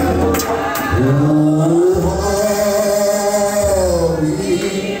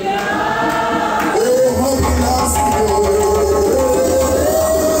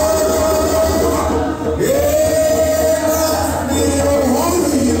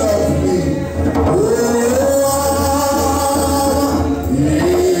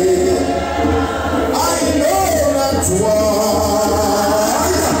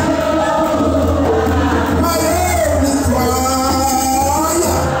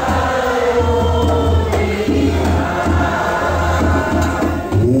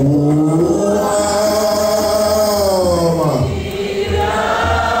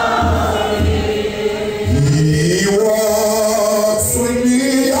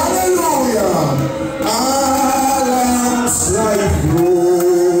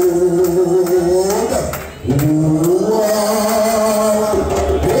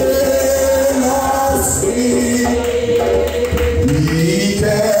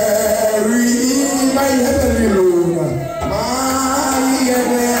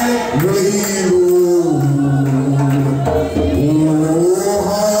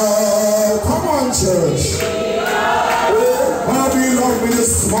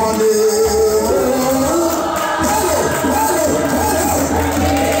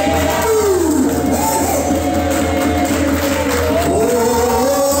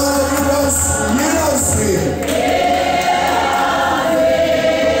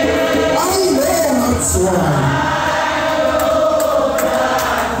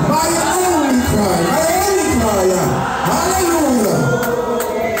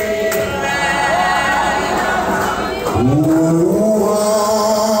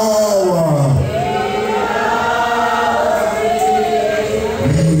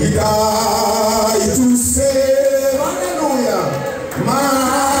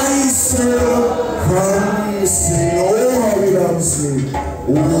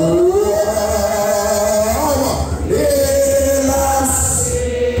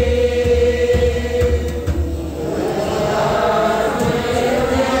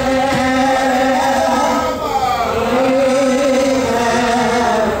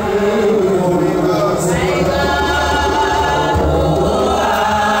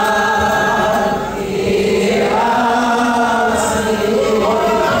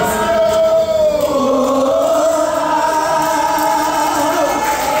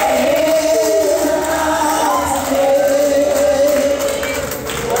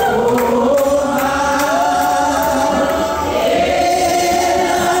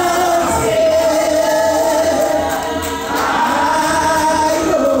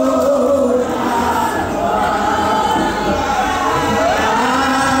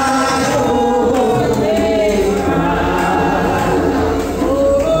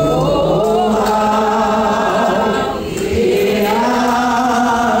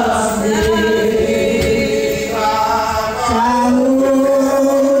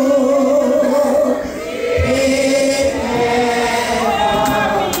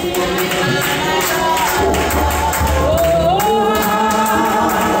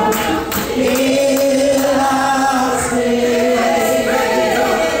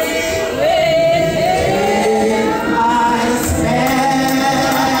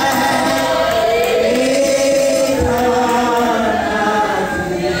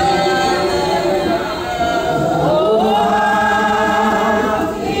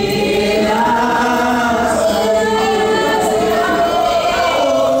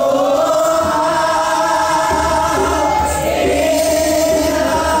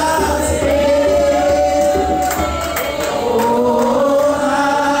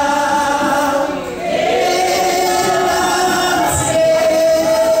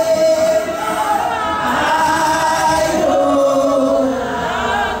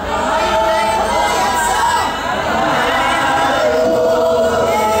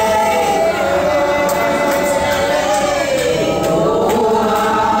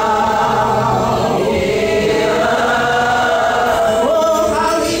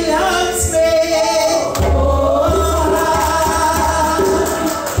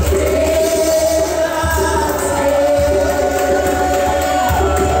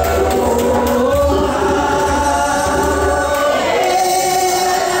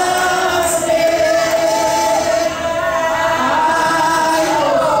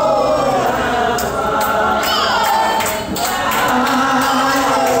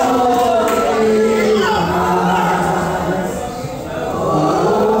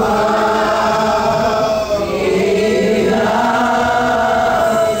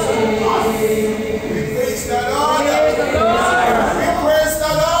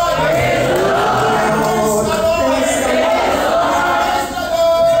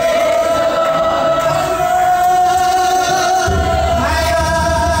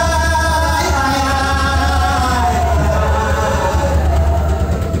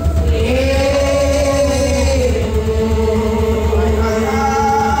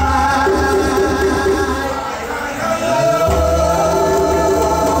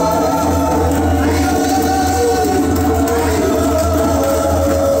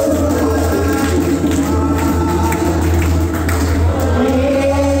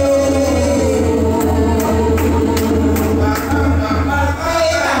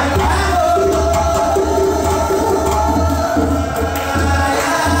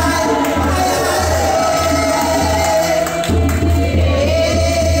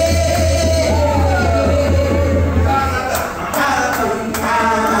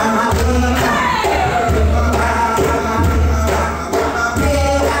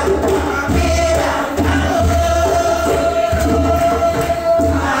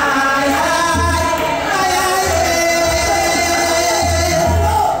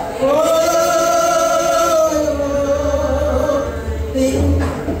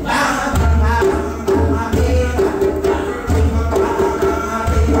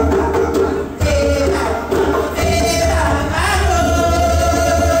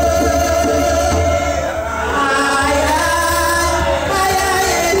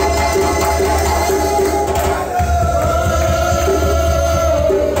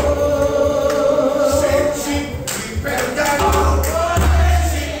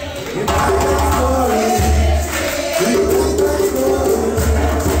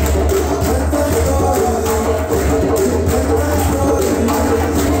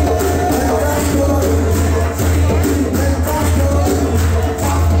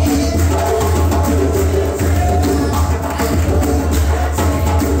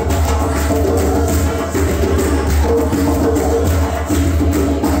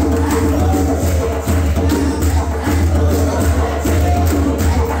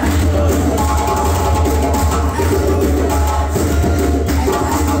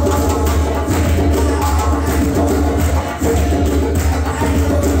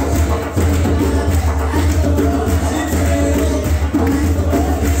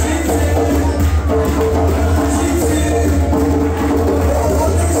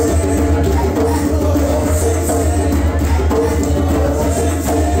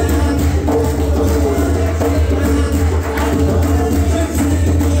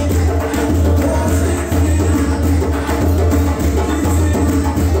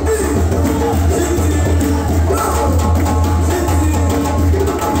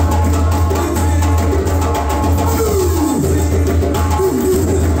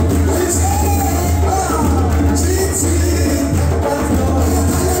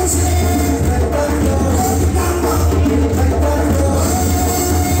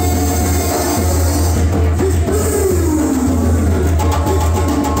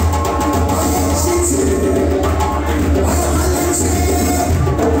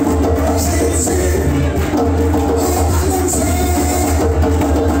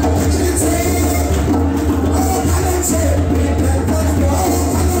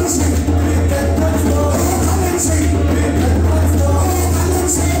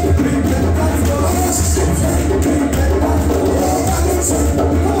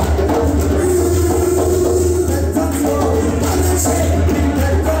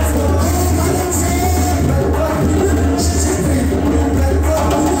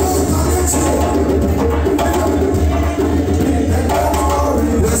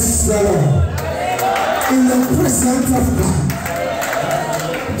 Spirit of God.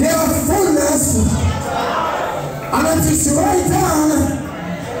 There are fullness, and it is right hand,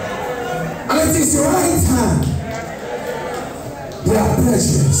 and it is right hand. They are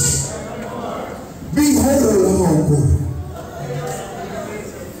precious. Behold how good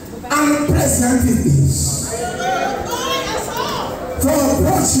and pleasant it is for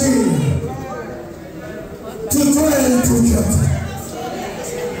approaching to dwell together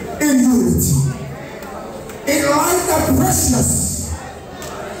in unity, in like the precious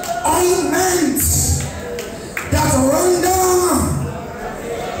ointment that run down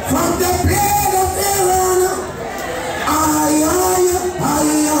from the blood of Aaron.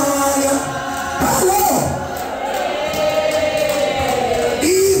 Hello.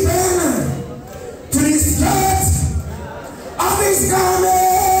 Even to the skirt of his garment.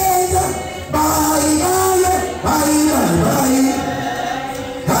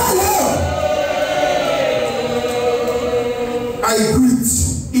 Hello. I greet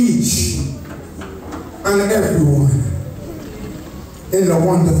each and everyone in the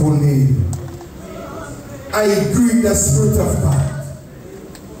wonderful name. I greet the Spirit of God.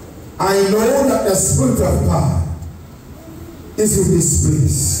 I know that the Spirit of God is in this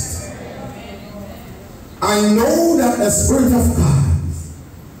place. I know that the Spirit of God,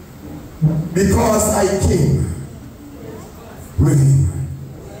 because I came with Him.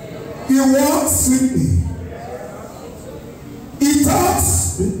 He walks with me. He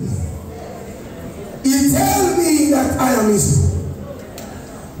talks with me. He tells me that I am His own.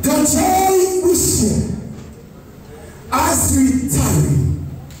 The joy we share as we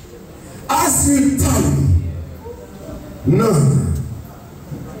tarry, none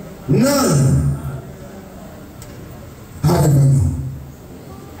I ever know.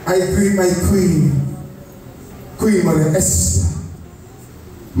 I greet my Queen Mother Esther,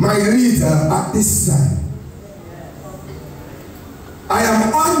 my leader at this time. I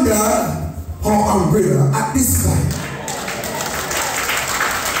am under her umbrella at this time.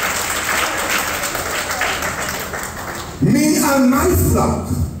 Me and my flock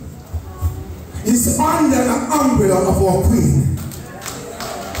is under the umbrella of our Queen,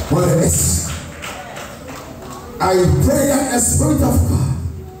 Mother Esther. I pray that the Spirit of God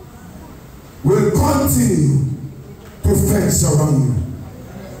will continue to fence around you,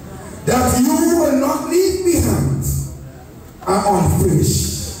 that you will not leave behind an unfinished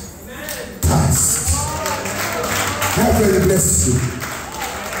task. Heaven bless you.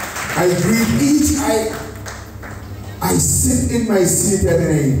 I greet each. I sit in my seat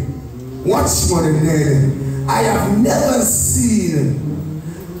and watch Mother Nelly. I have never seen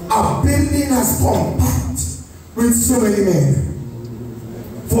a building as compact with so many men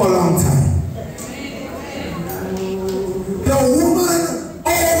for a long time. The woman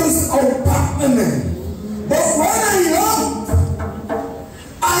always outpacked the men. But when I look,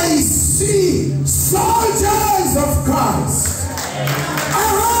 I see soldiers of Christ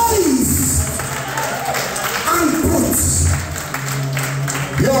arise and put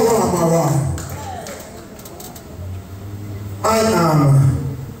your arm around. I am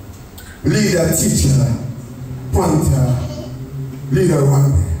leader, teacher, pointer, leader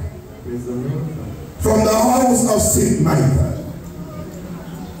one. From the house of St. Michael.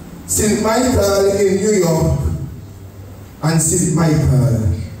 St. Michael in New York and St. Michael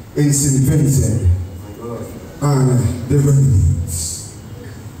in St. Vincent and the Grenadines.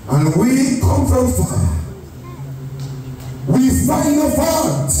 And we come from far. We find a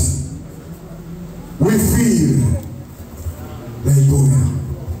fault. We feel they go down.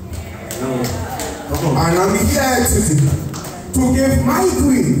 And I'm here to give my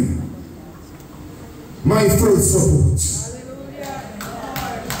Queen my full support.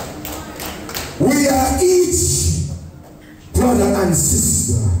 We are each brother and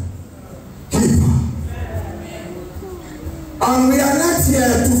sister keeper. And we are not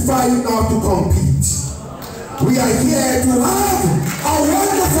here to fight or to compete. We are here to have a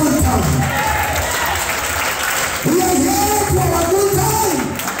wonderful time. We are here to have a good time.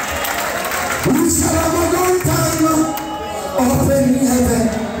 We shall have a good time up in heaven.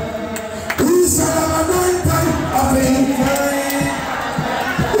 We shall have a good time up in heaven.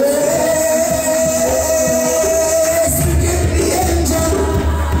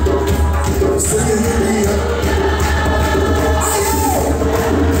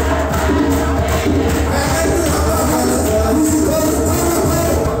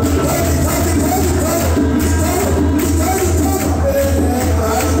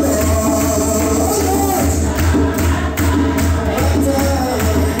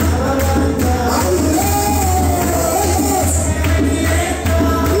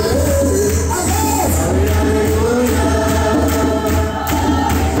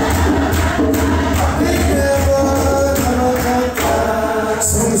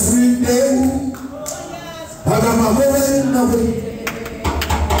 sweet day. And I'm going away.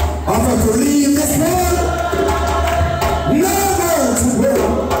 I'm going to leave this world. Never to go.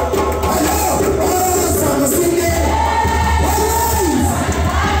 I know all the summer singing.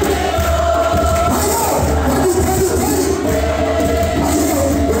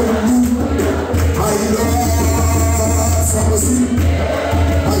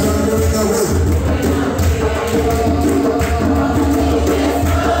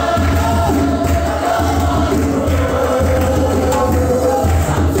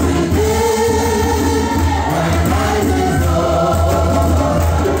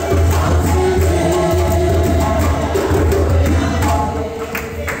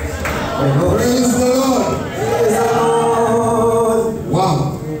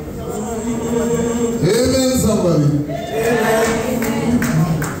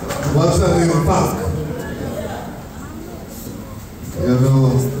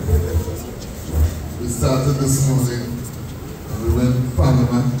 This morning, we went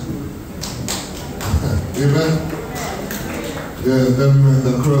Panama. Amen. Yeah, then we went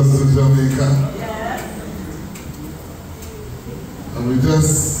across to Jamaica. And we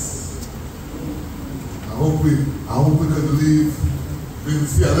just, I hope we could leave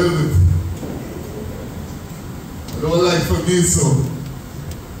Vinci a little bit. I don't like for me so.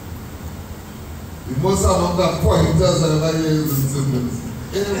 You must have that pointers and I hear the symbols.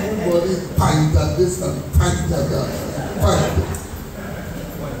 Everybody pint at this and pint at that. Pint.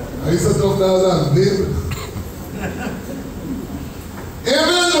 I used to talk down that name.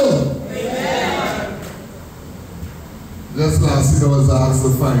 Amen. Amen. Just last week I was asked to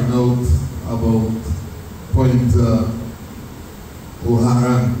find out about Point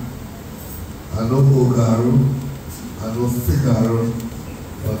O'Hara. I know Ogaru, I know Figaro,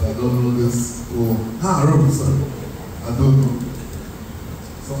 but I don't know this O'Hara, sorry. I don't know.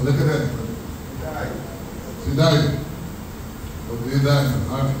 So look at that. She died. She died. But they died.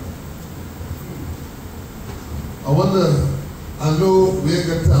 Right. I wonder, I know we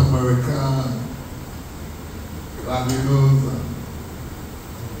get to America, Barbados,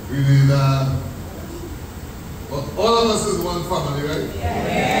 Grenada. But all of us is one family, right?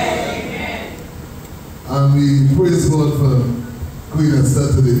 Yeah. And we praise God for Queen Esther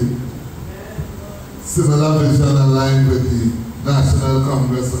today. Similar vision aligned with the National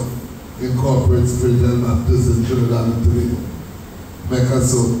Congress of Incorporated Spiritual Baptist in Trinidad and Tobago. Mecca,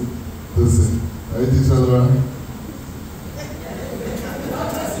 so listen. Right, teacher Laura?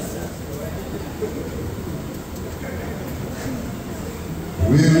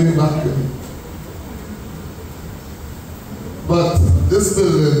 Way back there. But this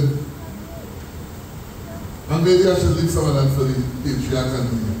building, and maybe I should leave some of that for the Patriarch and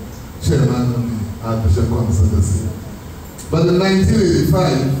the Chairman of the Archbishops Council this year. But in 1985,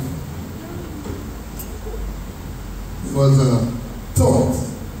 it was a thought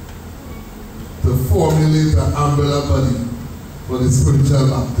to formulate an umbrella body for the Spiritual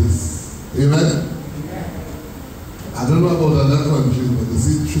Baptists. Amen? I don't know about other countries, but you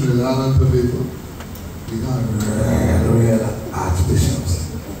see Trinidad and Tobago, we have real archbishops.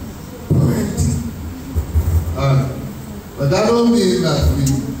 Plenty. But that don't mean that we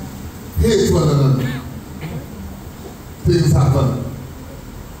hate one another. Things happen.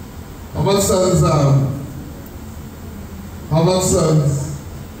 How much sons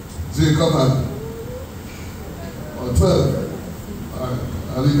Jacob had? Or 12. Alright,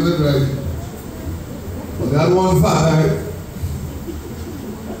 I'll leave it right. But they had one father.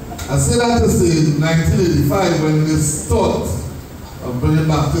 I say that to say in 1985 when this thought of bringing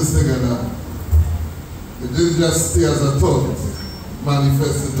Baptists together, it didn't just stay as a thought,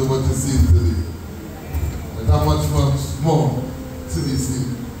 manifest into what you see today. How much more to be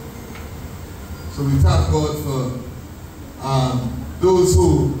seen. So we thank God for those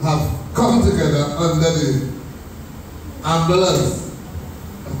who have come together under the umbrellas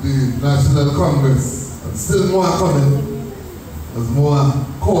of the National Congress. And still more are coming. There's more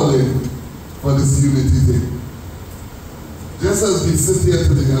calling for this unity thing. Just as we sit here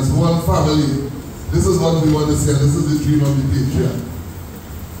today as one family, this is what we want to see, and this is the dream of the Patriarch.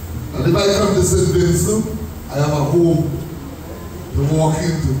 And if I come to St. Vincent, I have a home to walk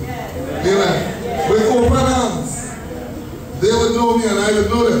into. Amen. With open arms. They would know me and I would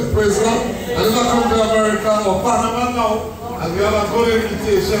know them. Praise God. And if I come to America or Panama now, and we have a good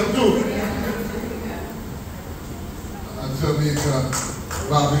invitation too. And Jamaica,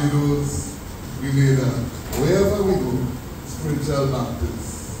 Barbados, Grenada, wherever we go, Spiritual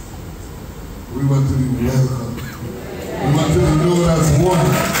Baptists, we want to be welcome. We want to be known as one.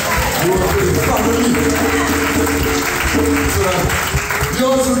 We want to be family. So that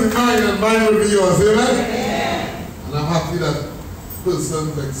yours will be mine and mine will be yours. Amen? And I'm happy that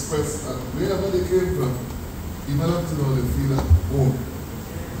persons express that wherever they came from, even up to now they feel at home.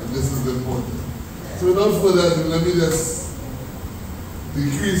 And this is important. So without further ado, let me just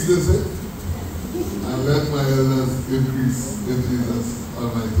decrease this and let my elders increase in Jesus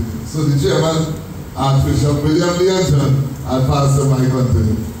Almighty name. So the chairman, Archbishop William Leonton, I'll pass the mic on to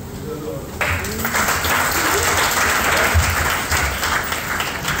him.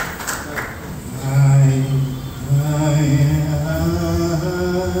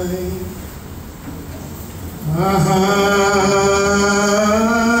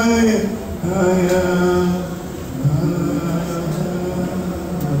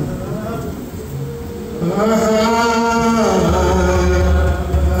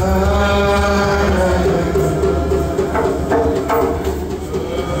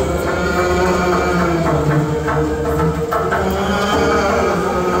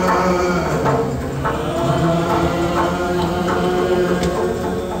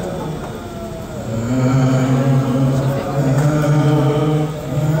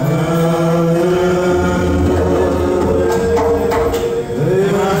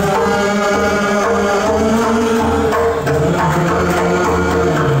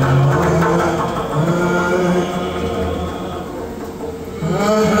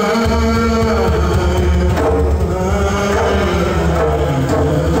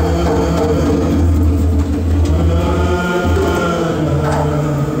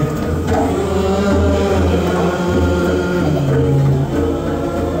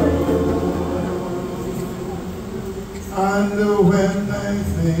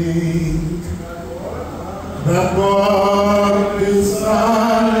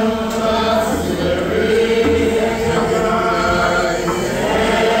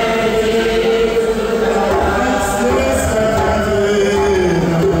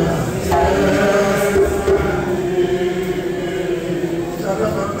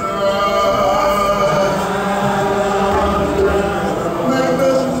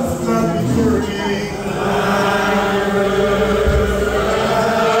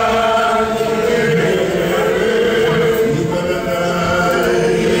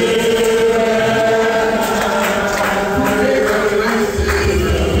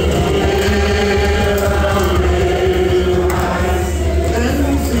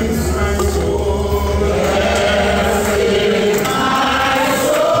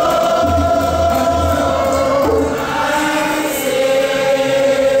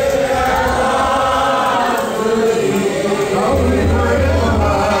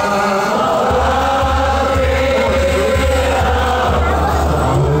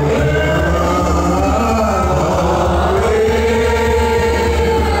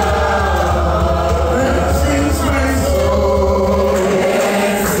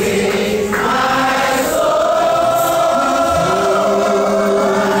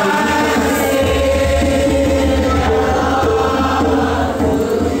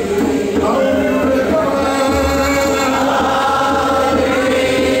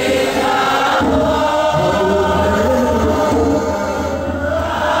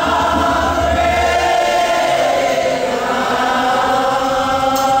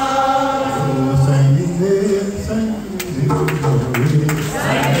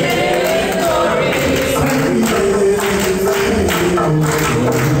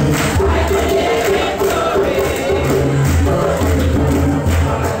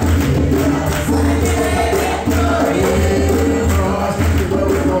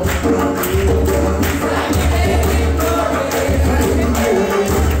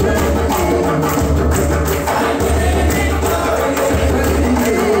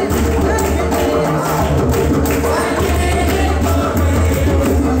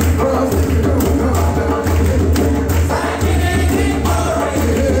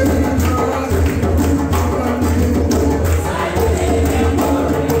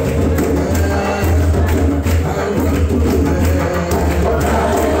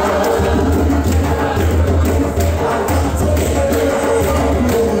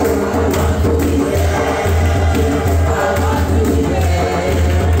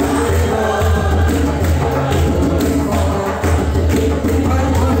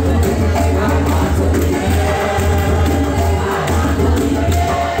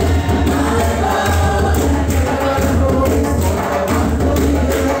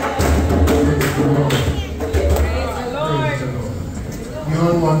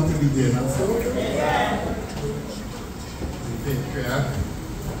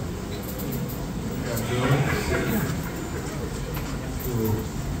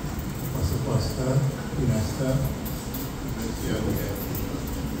 Pastor, Esther,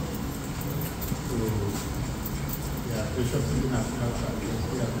 Archbishops International Chapter.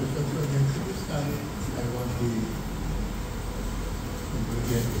 The Archbishops are going to stand. I want the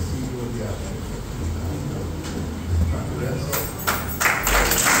again to see what the Archbishops International Chapter.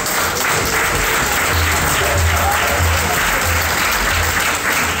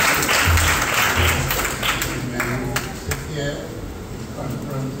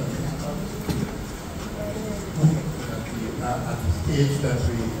 Stage that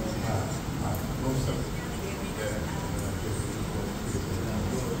we most of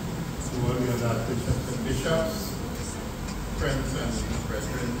to all the other bishops and bishops, friends and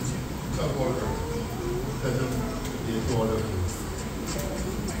brethren, supporters, present today to all of you.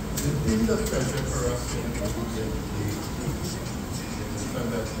 It is a pleasure for us to introduce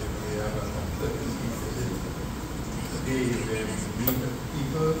that we have a constituency visit today where we meet the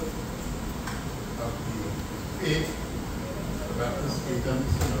people of the faith. Baptist Faith and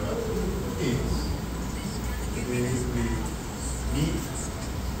Faiths. Today we meet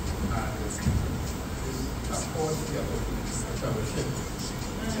and this affords the opportunity to fellowship.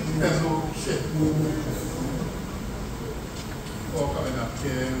 Before coming up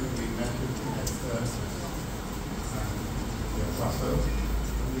here, we met with Esther and the Apostle.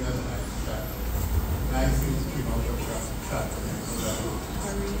 We had a nice chat. Nice things came out of that chat.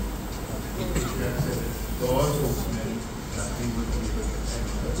 Patriarch said doors opening that we would be able to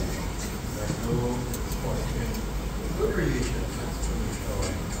enter. I know it's possible. Good relationships to me.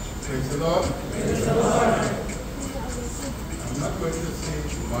 Praise the Lord. Praise the Lord. I'm not going to say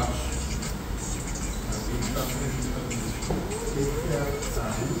too much. I've been something to take care of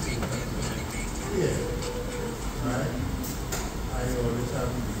here. Right? I always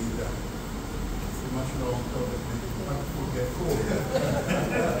have to believe that. Too much long talk that makes me not forget cold.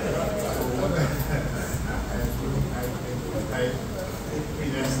 So what I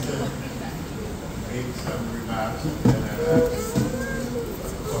experienced to make some remarks and then I have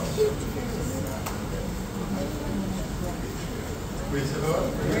praise the Lord.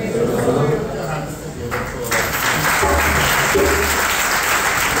 Praise the Lord. Put your hands together for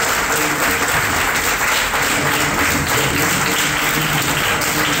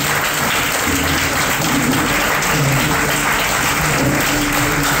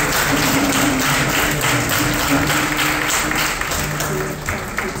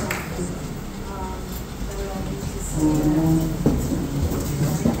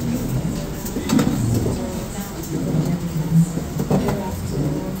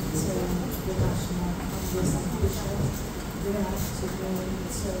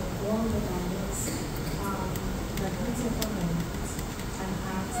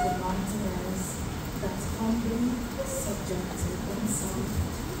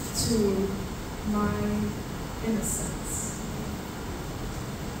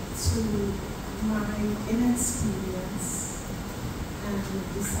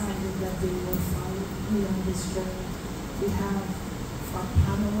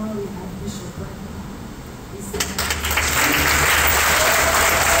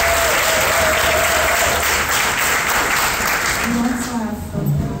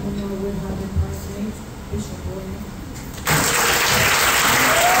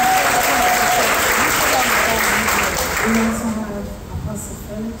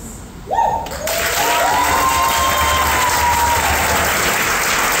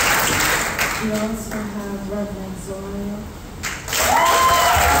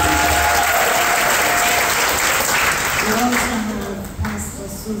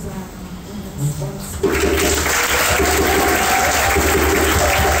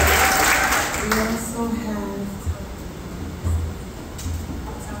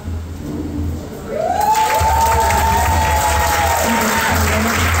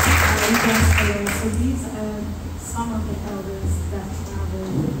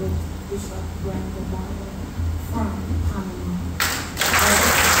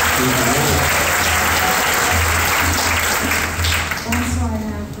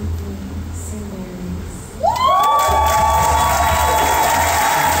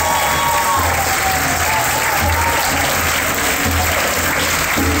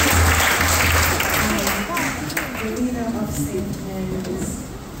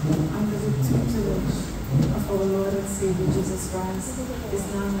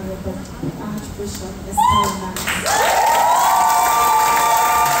is now Archbishop Esther.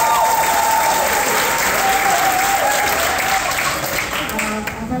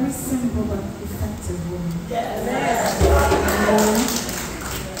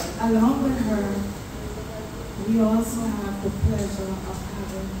 Along with her, we also have the pleasure of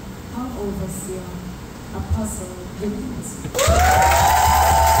having our overseer, Apostle Eminence.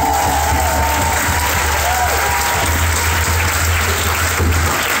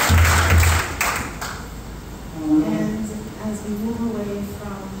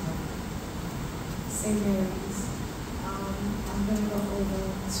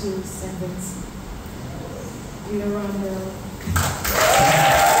 to St. Vincent. We are on the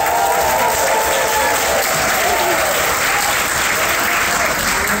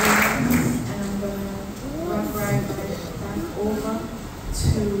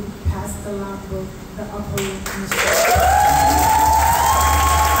to Pastor Lambert, the operating ministry.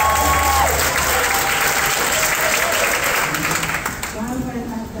 While we're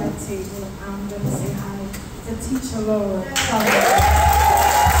at that table, I'm going to say hi to Teacher Laura.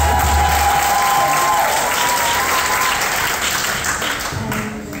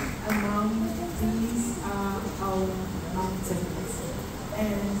 And among these are our mountains.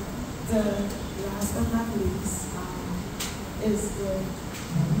 And the last but not least is the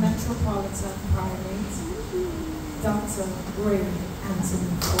Metropolitan Primate, Dr. Ray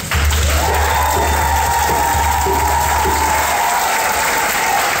Anthony.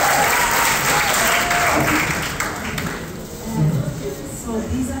 So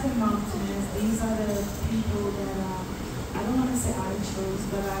these are the mountaineers, these are the people that I don't want to say I chose,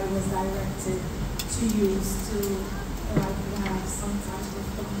 but I was directed to use to have some type of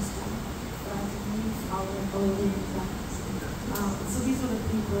thumbs-down, but I can move forward over that. So these are the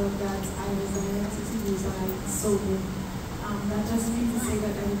people that I was directed to use and I sold in. That doesn't mean to say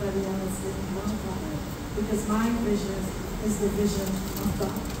that everybody else didn't want God, because my vision is the vision of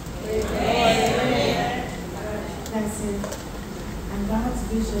God. Amen. That's it. And God's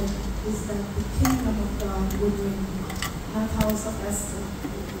vision is that the kingdom of God would reign, not House of Esther,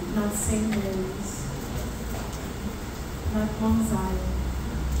 not St. Mary's, not Mount Zion,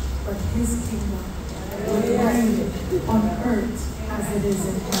 but His kingdom would reign on earth as it is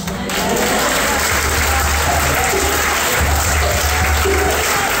in heaven.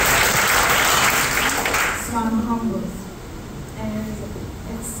 So I'm humble. And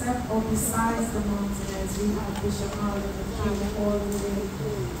except or besides the mountains, we have Bishop Harlan that came all the way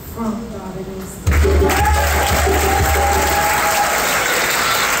from Providence. We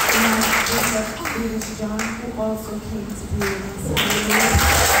have Bishop John, who also came to be with us.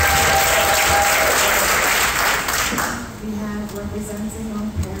 We have representing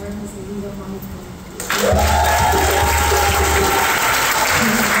on parents, the leader Michael.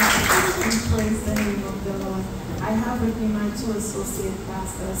 We praise the name of the Lord. I have with me my two associate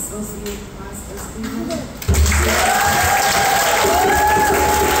pastors, Associate Pastor Stephen.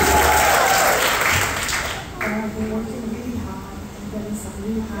 I have been working really hard and getting some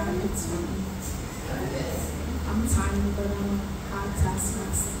new habits from me. I'm tiny, but I'm a hard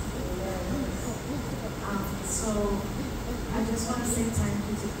taskmaster. So I just want to say thank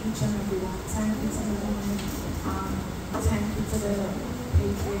you to each and every one. Thank you to the women. Thank you to the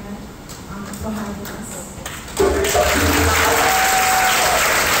Patriarch for having us.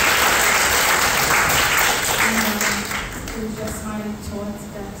 It was just my thought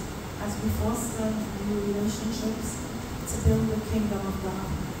that as we foster new relationships to build the kingdom of God,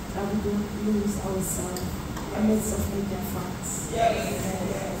 that we don't lose ourselves amidst of making friends.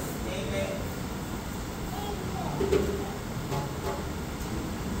 Yes. Amen.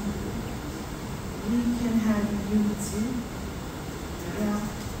 We can have unity. Yeah.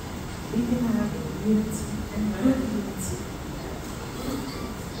 We can have unity and good unity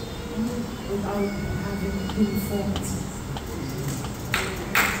without having uniformity.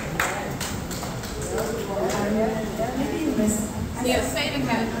 Maybe you listen. Yes, say it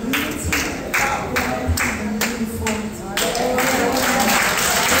again. Unity without having uniformity.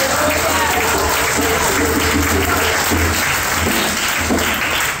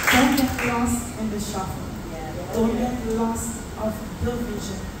 Don't get lost in the shuffle. Don't get lost of the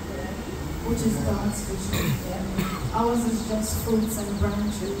vision, which is God's vision. Ours is just fruits and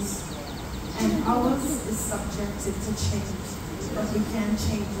branches, and ours is subjected to change, but we can't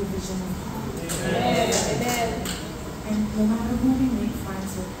change the vision of God. Amen. And no matter who we make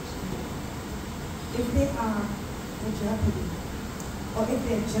friends with, if they are in jeopardy, or if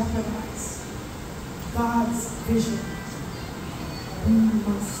they jeopardize God's vision, we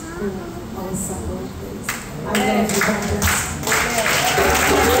must go our separate ways. I love you, God bless.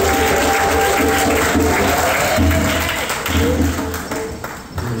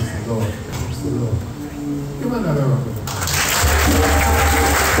 Praise the Lord. Praise the Lord. Give another round of applause.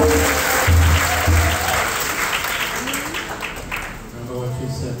 Remember what she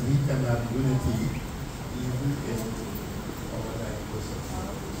said, we can have unity even in our diversity.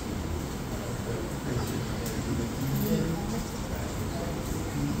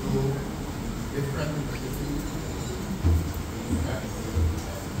 Different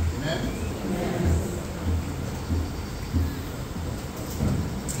Amen? Amen.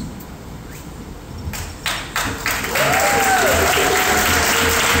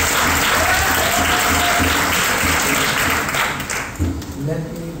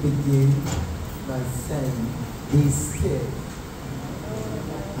 begin by saying, be still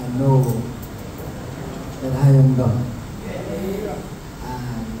and know that I am God.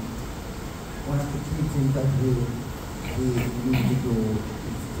 And one of the key things that we need to do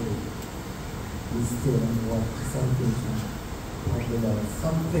is to be still and watch the salvation of the Lord.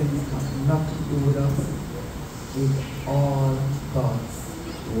 Some things have nothing to do with us. It's all God's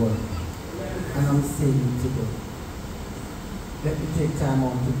work. And I'm saying it today. Let me take time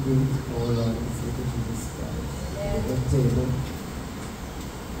out to greet our Lord and Savior Jesus Christ. At the table. I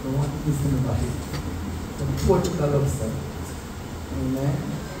don't want to listen about it. The political upset. Amen.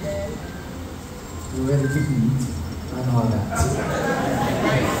 You're ready to eat and all that.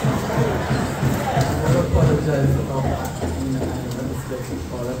 I apologize for all that. I respect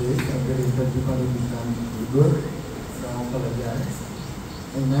all of this. I believe that you're going to become good. So I apologize.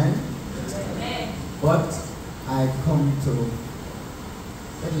 Amen. But I come to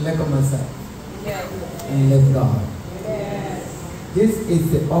let myself and let God. This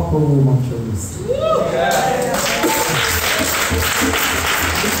is the upper room of Jerusalem.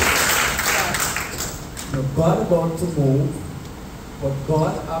 Now God about to move, but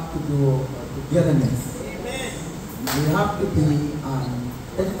God have to do togetherness. We have to be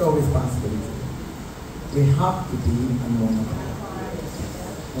that's our responsibility. We have to be on one accord.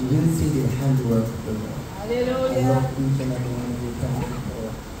 And you'll see the handwork of the Lord. Hallelujah. I love each and every one of you. Thank you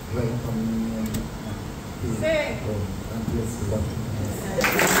for welcoming me and being God bless you. Love you.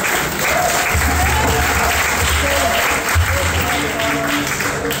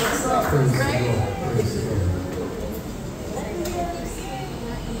 Praise the Lord. Praise the Lord.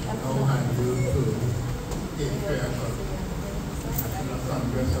 Now I will to in prayer for National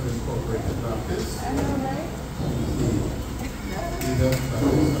Congress of Incorporated Baptists. Leaders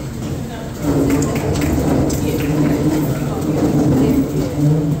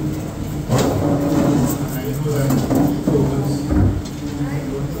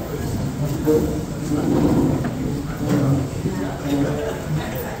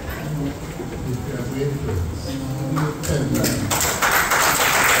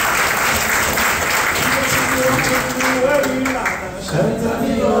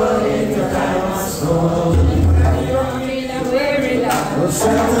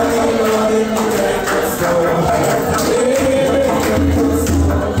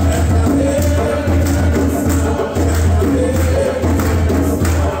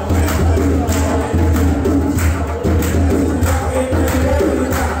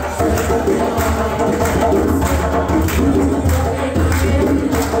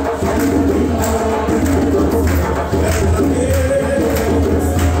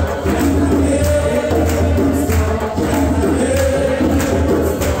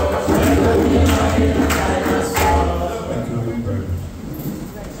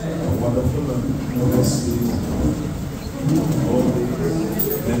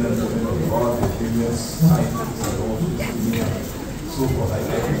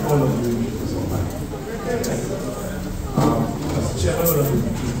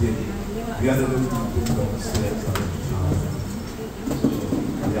we had a little meeting downstairs on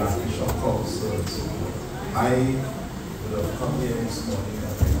the Archbishops Council. So I would have come here this morning and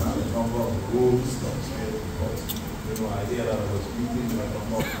I had a number of rules downstairs because I hear that I was meeting with a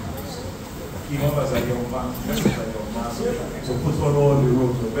number of people. So I came up as a young man, so put on all the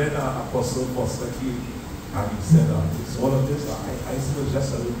rules. So when Apostle Foster came and he said it's all of this, I still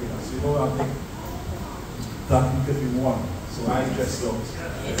just a little bit. I said, I think that we could be one. So I dressed up.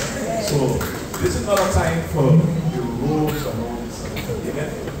 So this is not a time for the rules and all this.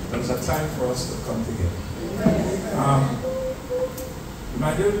 There's a time for us to come together. In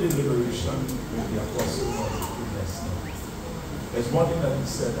my daily deliberation with the Apostle of Eminence, there's one thing that he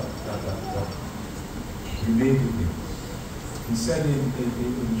said that remained with me. He said in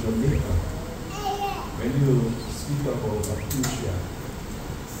Jamaica, when you speak about a patriarch,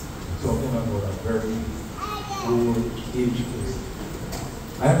 talking about a very old age person.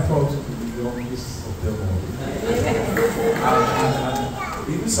 I am proud to be the youngest of them all.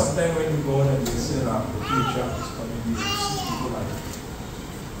 and even sometimes when you go and they say that the patriarch is coming, you see people like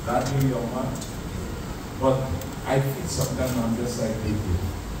that new young man. But I feel sometimes I'm just like David.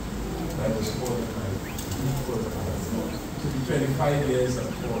 I was called to be 25 years and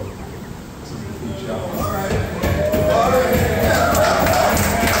called to the patriarch.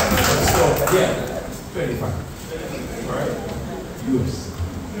 So, yeah, 25. Alright? Yours.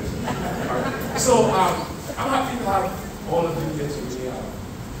 Alright. So, I'm happy to have all of you here today.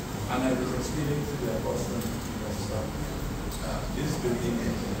 And I was explaining to the apostle this building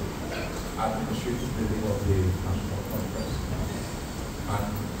is the administrative building of the National Conference. And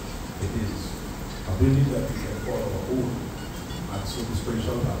It is a building that we can call our own. And so the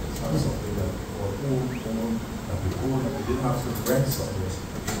Spiritual Baptist has something that our own, that we own, and we didn't have to rent somewhere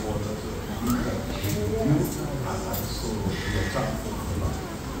in order to do that. And so we are thankful for that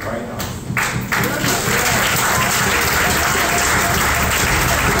right now.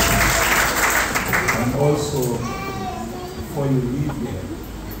 And also, before you leave here,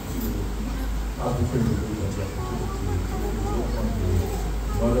 you have the privilege and the opportunity to look on the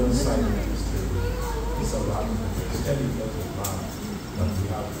northern side of the state. It's a land, it's 10 acres of land that we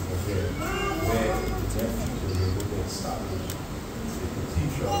have over there, where in the near future we will establish the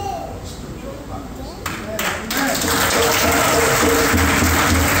Cathedral of the Spiritual Baptist Faith.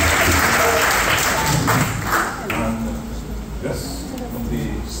 And just on the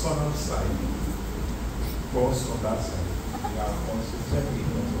southern side, across on that side, we have also 10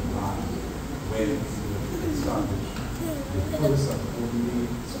 acres of land where we will establish the first and only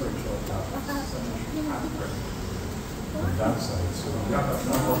Spiritual Baptist Cemetery and Presbytery on that side. So we have a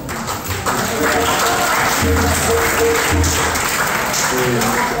number of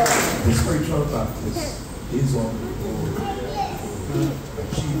the Spiritual Baptist is on the road to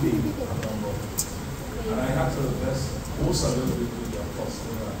achieving a number of things. And I had to just post a little bit with the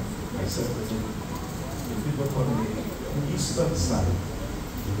apostle, and I said to him, if people come on the eastern side,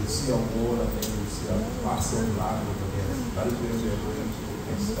 you will see a wall and then you will see a massive land over there. That is where we are going to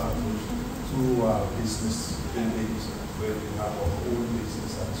establish 2 business buildings where we have our own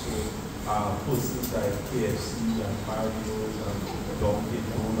business, and so persons like KFC and Mario's and Dunkin'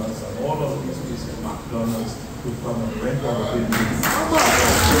 Donuts and all of these places, McDonald's, could come and rent our buildings.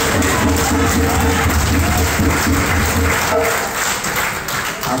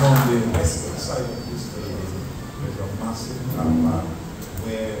 And on the western side of this building, there's a massive car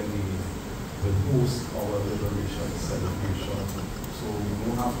where we will host our liberation celebration. So we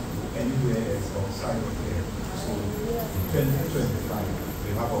don't have to go anywhere else outside of there. So in 2025,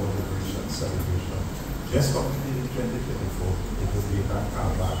 we have our liberation celebration. Just completed in 2024, it will be that car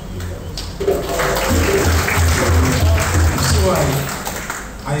back here. So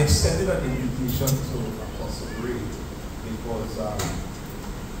I extended an invitation to Apostle Ray because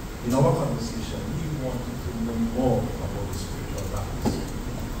in our conversation, he wanted to know more about the Spiritual Baptist.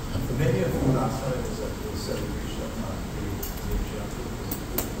 And for many of you, last time was at the celebration at the nature of the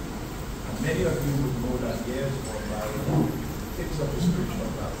and many of you would know that years gone by, things of the Spiritual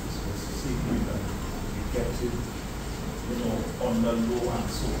Baptist was secret and we kept it, on the low, and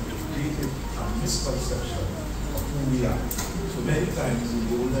so it created a misconception of who we are. So many times in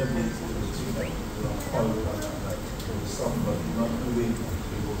the older days, they would think that we were called like somebody not doing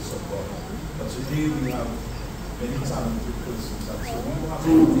the works of God. But today we have many talented persons, and so we have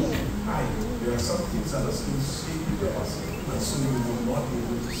to hide. There are some things that are still secret to us, and so you will not be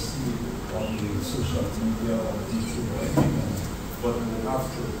able to see on the social media or YouTube or anything. But we have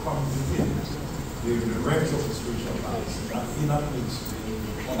to come within the realms of the Spiritual Baptist, that inner place where you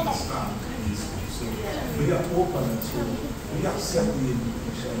understand these things. So we are open, and so we accept the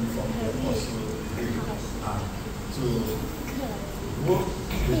invitation from the Apostle to work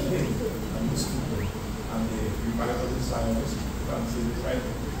with him and his people and the revival desires, right?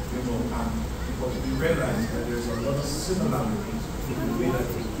 And because we realize that there's a lot of similarities in the way that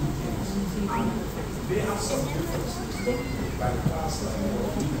we do things, and they have some differences, but by past life,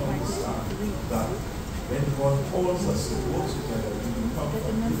 we understand that when God calls us to work together, we will come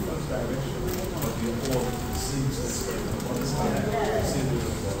from different directions, but we are all the same spirit of understanding the same way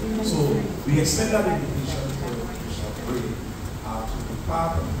of God. So we extend that invitation to Bishop Ray to be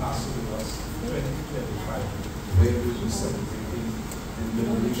part and parcel with us in 2025, where we will be celebrating the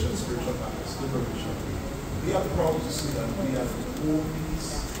Liberation Spiritual Baptist Liberation. We are proud to say that we are the only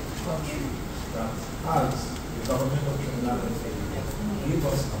country that has the government of Trinidad and Tobago give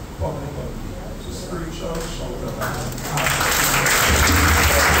us a public holiday to spiritual shelter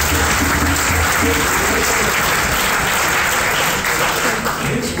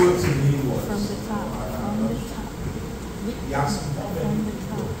His word to me was from the top. He asked me how many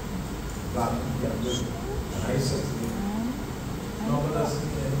people that he had with, and I said to him, no, but that's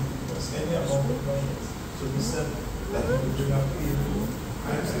any amount of projects. So he said that he would bring up people. I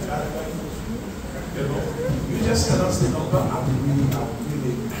said, you just tell us the number and we are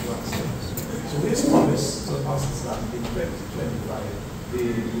willing to accept. So his promise to us is that in 2025, the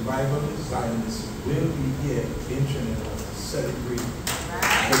revival Zionists will be here in Trinidad to celebrate.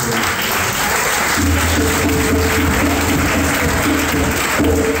 I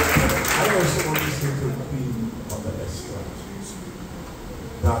also want to say to the Queen of the Esther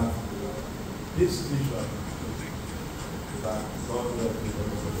that this vision that God will be able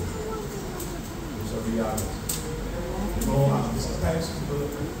to do. It's a reality. You know, sometimes people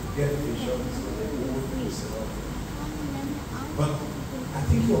get visions and they won't face it up. But I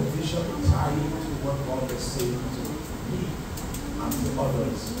think your vision tied to what God is saying to me and to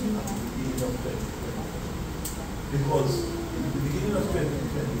others at the beginning of 2020. Because in the beginning of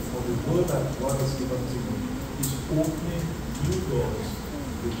 2024, the word that God has given to me is opening new doors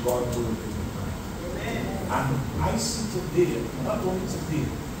with God will in your mind. And I see today, not only today,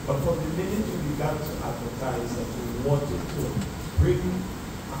 but from the minute you began to advertise that you wanted to bring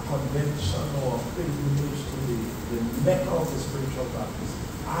a convention or a pilgrimage to the Mecca of the Spiritual Baptist,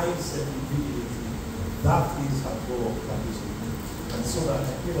 I said immediately, that is a door that is open. And so that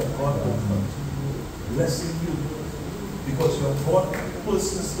I pray that God will continue blessing you, because you have brought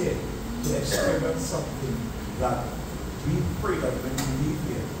persons here to experience something that we pray that when you leave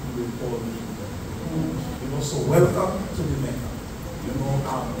here, you will all leave them. You know, so welcome to the Mecca. You know,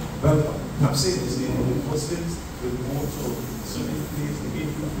 welcome. I'm saying this, you know, the Muslims will go to so many places, the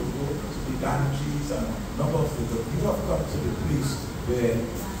Hindus will go to the Ganges and a number of things. But you have come to the place where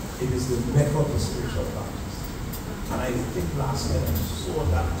it is the Mecca of the Spiritual Baptist. And I think last year I saw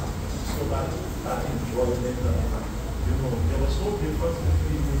that happen, that enjoyment. You know, there was no difference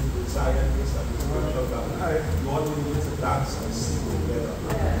between the Zionists and the Spiritual Baptist. You all need to dance and sing together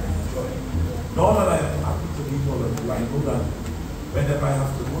and enjoy. Now that I am happy to meet all of you, I know that whenever I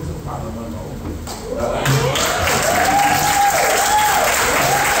have to go to Panama now, that I will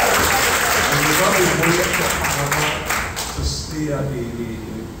not be going to Panama to stay at the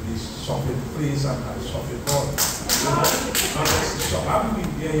shopping place and at the shopping mall. You know, not just the shop. I haven't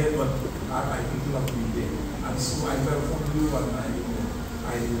been there yet, but my people have been there. And so I welcome you and I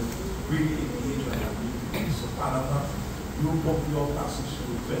really engage and I really. So Panama, you book your passage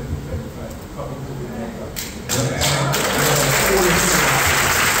to 2025, coming to the Mecca.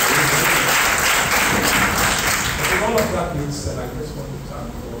 All of that being said, I just want to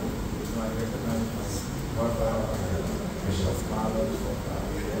thank God. I recognize my brother, Bishop Marlon,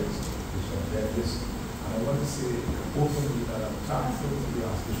 Bishop Davis, and I want to say openly that I'm thankful to the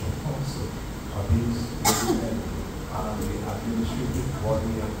Archbishops Council of these men and the administrative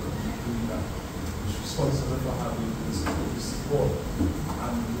body and committee that is responsible for having this support.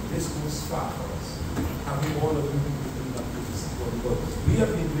 And this goes far for us. Having all of you people that do this support, because we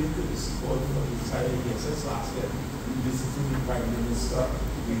have been doing this support for the entire year since last year. We visited the Prime Minister,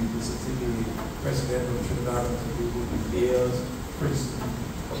 we visited the President of Trinidad and Tobago, the mayors, Prison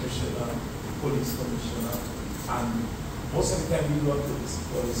Commissioner, the Police Commissioner, and most of the time we got to this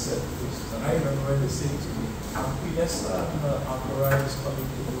for the set places. And I remember when they saying to me, Queen Esther and Archbishops is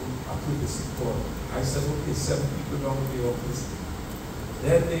coming to do a this support. I said, okay, 7 people down the office.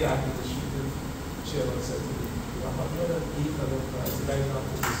 Then the administrative chairman said to me, 108 of them. I said, I not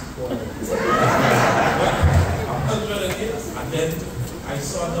to this support. 108, and then I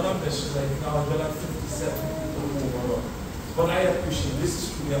saw another message like now 157 people overall. But I appreciate this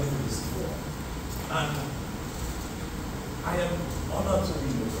is truly a full support. And I am honored to be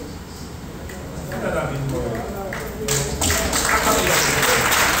in your presence. I think that I've been going.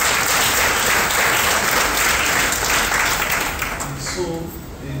 And so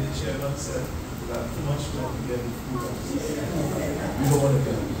the chairman said that too much more to get the food. We don't want to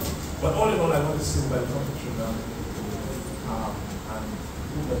get it. But all in all, I want to say welcome to Trinidad. And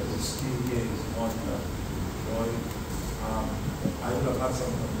who that will stay here is one that joy. I would have had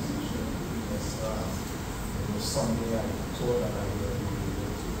some conversation because Sunday I told that I will be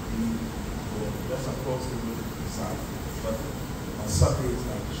able to be just across the road to the south. But on Sunday is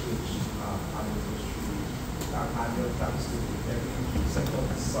like church anniversary, annual Thanksgiving. Every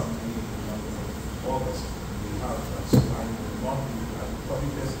second Sunday in August we have that. So I will not be, I will probably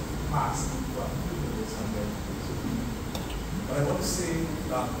just pass for a few minutes and then to be. But I want to say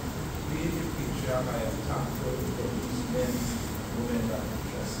that being a patriarch, I am thankful for these men, women that are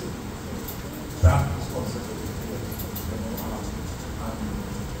interested in that responsibility. And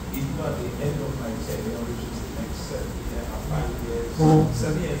even at the end of my tenure, which is the next 7 years, 5 years,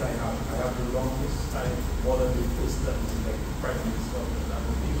 7 years I have the longest time, more than the first that is like the Prime Minister of the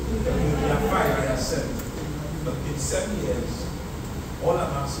United States. I have 5, I have 7. But in 7 years, all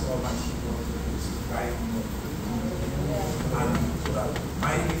I'm asking all my people is to guide me and so that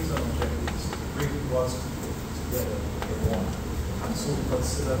my aims and objectives is to bring God's people together in one. And so we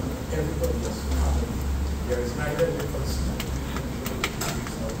consider everybody as family. There is neither difference in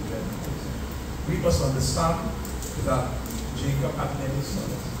we must understand that Jacob had many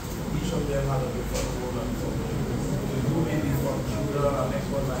sons. Each of them had a different role and function. You may be from Judah, and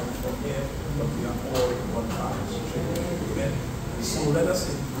next one might be from here, but we are all one family. So let us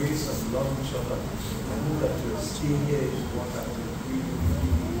embrace and love each other and know that your stay here is one that will really,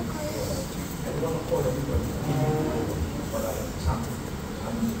 really important. I don't want to call everybody but I am thankful.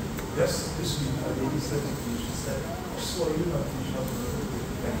 And just this week, a lady said to me, she said, I saw you on vision,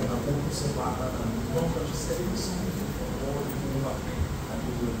 like when I opened some back and remember, she said, it was something from all you grew up and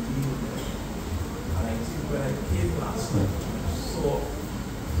you will deal with it. And I think when I came last night, I saw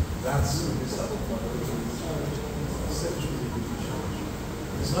that service at one of the essentially the church.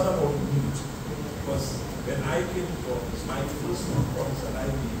 It's not about me, because when I came to God, my first promise that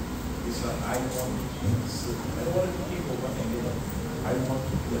I made is that I want to serve. I don't want to keep over anyone. I want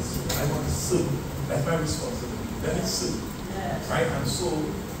to be a servant. I want to serve. That's my responsibility. That is serve. Yes. Right? And so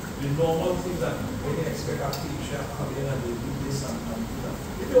the normal thing that when you expect our teacher to come in and they do this and do that.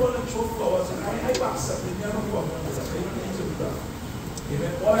 If you want to throw flowers, I accept it. You're not going to do that. You don't need to do that.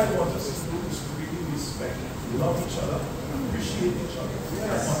 Amen. All I want us to do is to really respect, love each other, appreciate each other,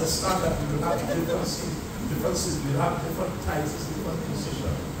 and understand that we will have differences, we'll have different titles, different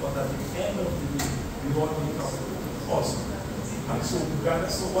positions, but at the end of the day, we all need to awesome. And so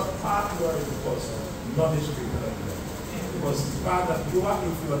regardless of what part you are in the person, none is greater than you. Because the part that you are,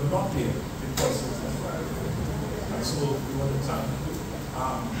 if you are not there, the person is not right. And so we want to thank you.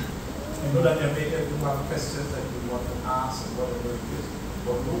 You know that there may be have questions that you want to ask and whatever it is,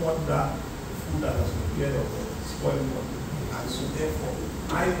 but no one that the food that has prepared or spoiled what you do. And so therefore,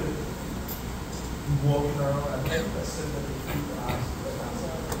 I will be walking around and any question that you need to ask,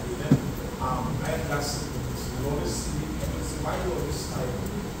 amen. I am blessed. You always see me, and say, why do you always smile?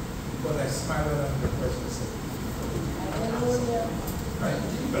 Because I smile when I'm in the presence of people. Right?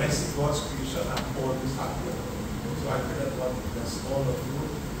 When I see God's creation, I'm always happy. So I pray that God bless all of you,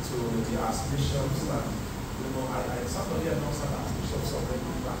 to the Archbishops, and you know, somebody announced an Archbishops already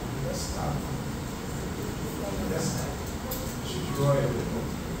back. Let's start. Let's start. Should draw it.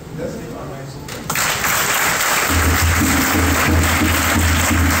 Let's live our lives with God.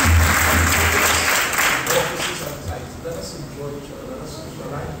 Let us enjoy each other. Let us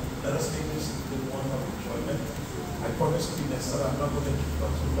socialize. Let us make this the one of enjoyment. I promise you next time I'm not going to keep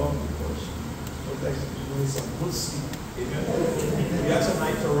on too long because sometimes you're doing some good sleep. Amen. We have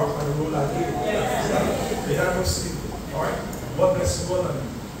tonight to rock and roll again. We have no sleep. Alright? God bless you all. And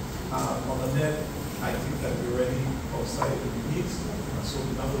on the net, I think that we're ready outside the meet. And so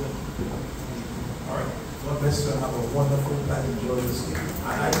we're not going to keep it. Alright? God bless you and have a wonderful time. Enjoy the sleep.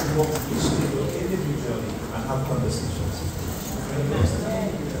 And I will walk to school individually and have conversations.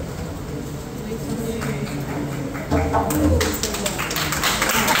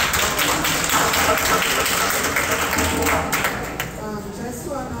 Just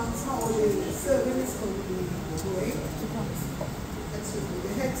to announce how the serving is going to be going. The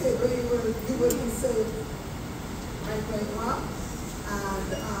head table you will be served right where you are. And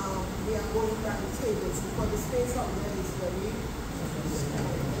we are going back to tables because the space out there is very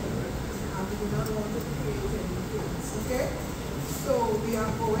and we do not want to create any things, okay? So we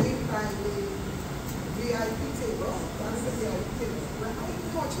are going by the VIP table. That's the VIP table. Where are you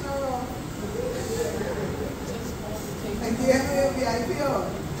watching around? Like the VIP on.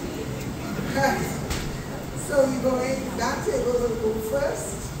 So we go in, that table will go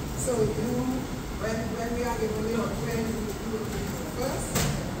first. So you, when we are giving you a friend, you will go first,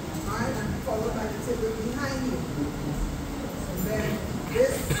 right? And followed by the table behind you. And then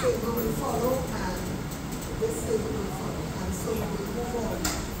this table will follow and this table will follow. And so we will move on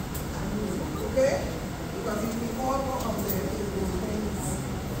and move, okay? Because if we all go up there, it will raise.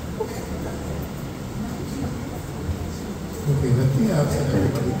 Okay? Okay, let me ask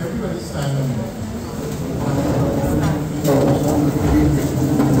everybody stand on there.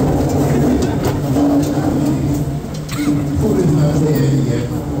 Food is not here yet.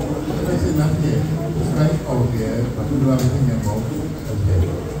 When I say not here, it's right out there, but you don't have it in your mouth. Okay.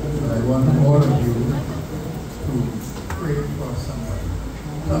 But I want all of you to pray for somebody.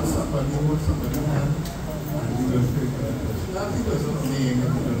 Not somebody, you want somebody's hand, and you will pray for that person. Not because of name,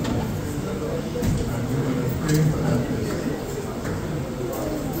 and you're going to pray for that person.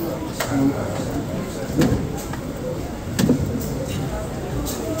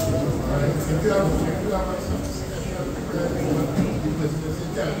 Alright, if you have something, just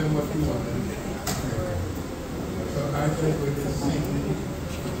tell them what you want. So I think we can sing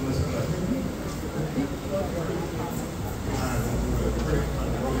and we will pray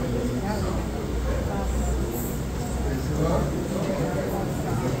and praise the Lord.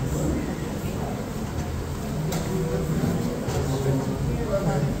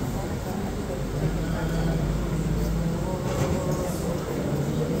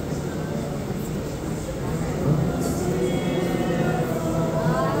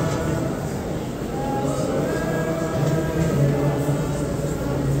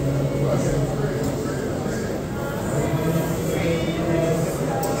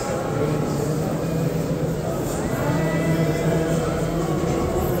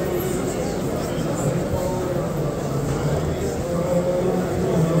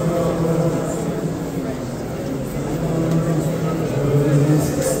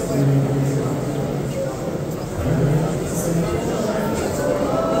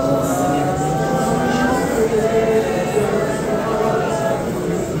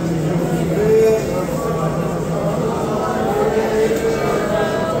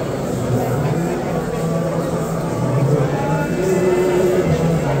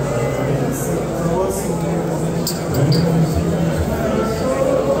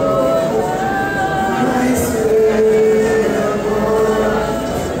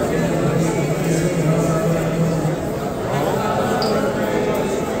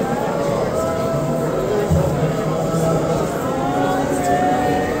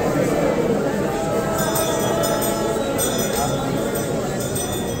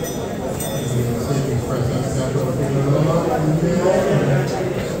 presence and the Lord.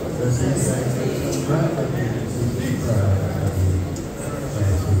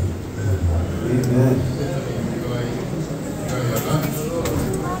 Amen.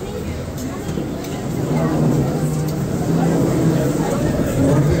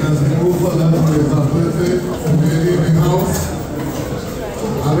 As we move further, there is a birthday in the house.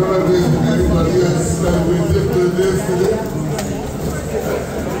 I don't know if anybody else celebrated birthdays today.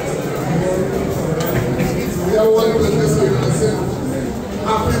 We have one birthday, so you're going to say,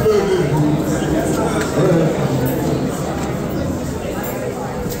 happy birthday.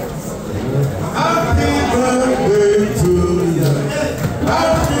 Happy birthday to you.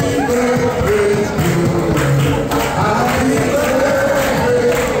 Happy birthday to you. Happy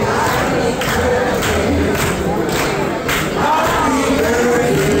birthday.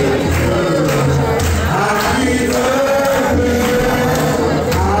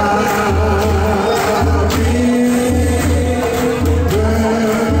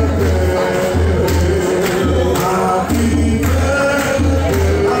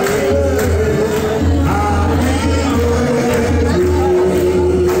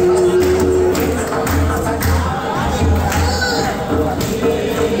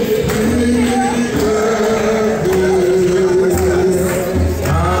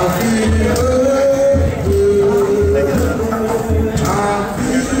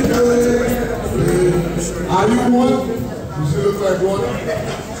 Are you one? You should look like 1.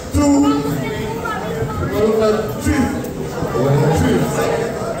 2. You look like 3. 3.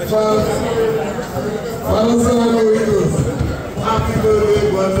 Father, son, I know it goes. Happy birthday,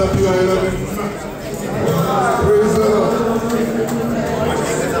 God love you, I love you.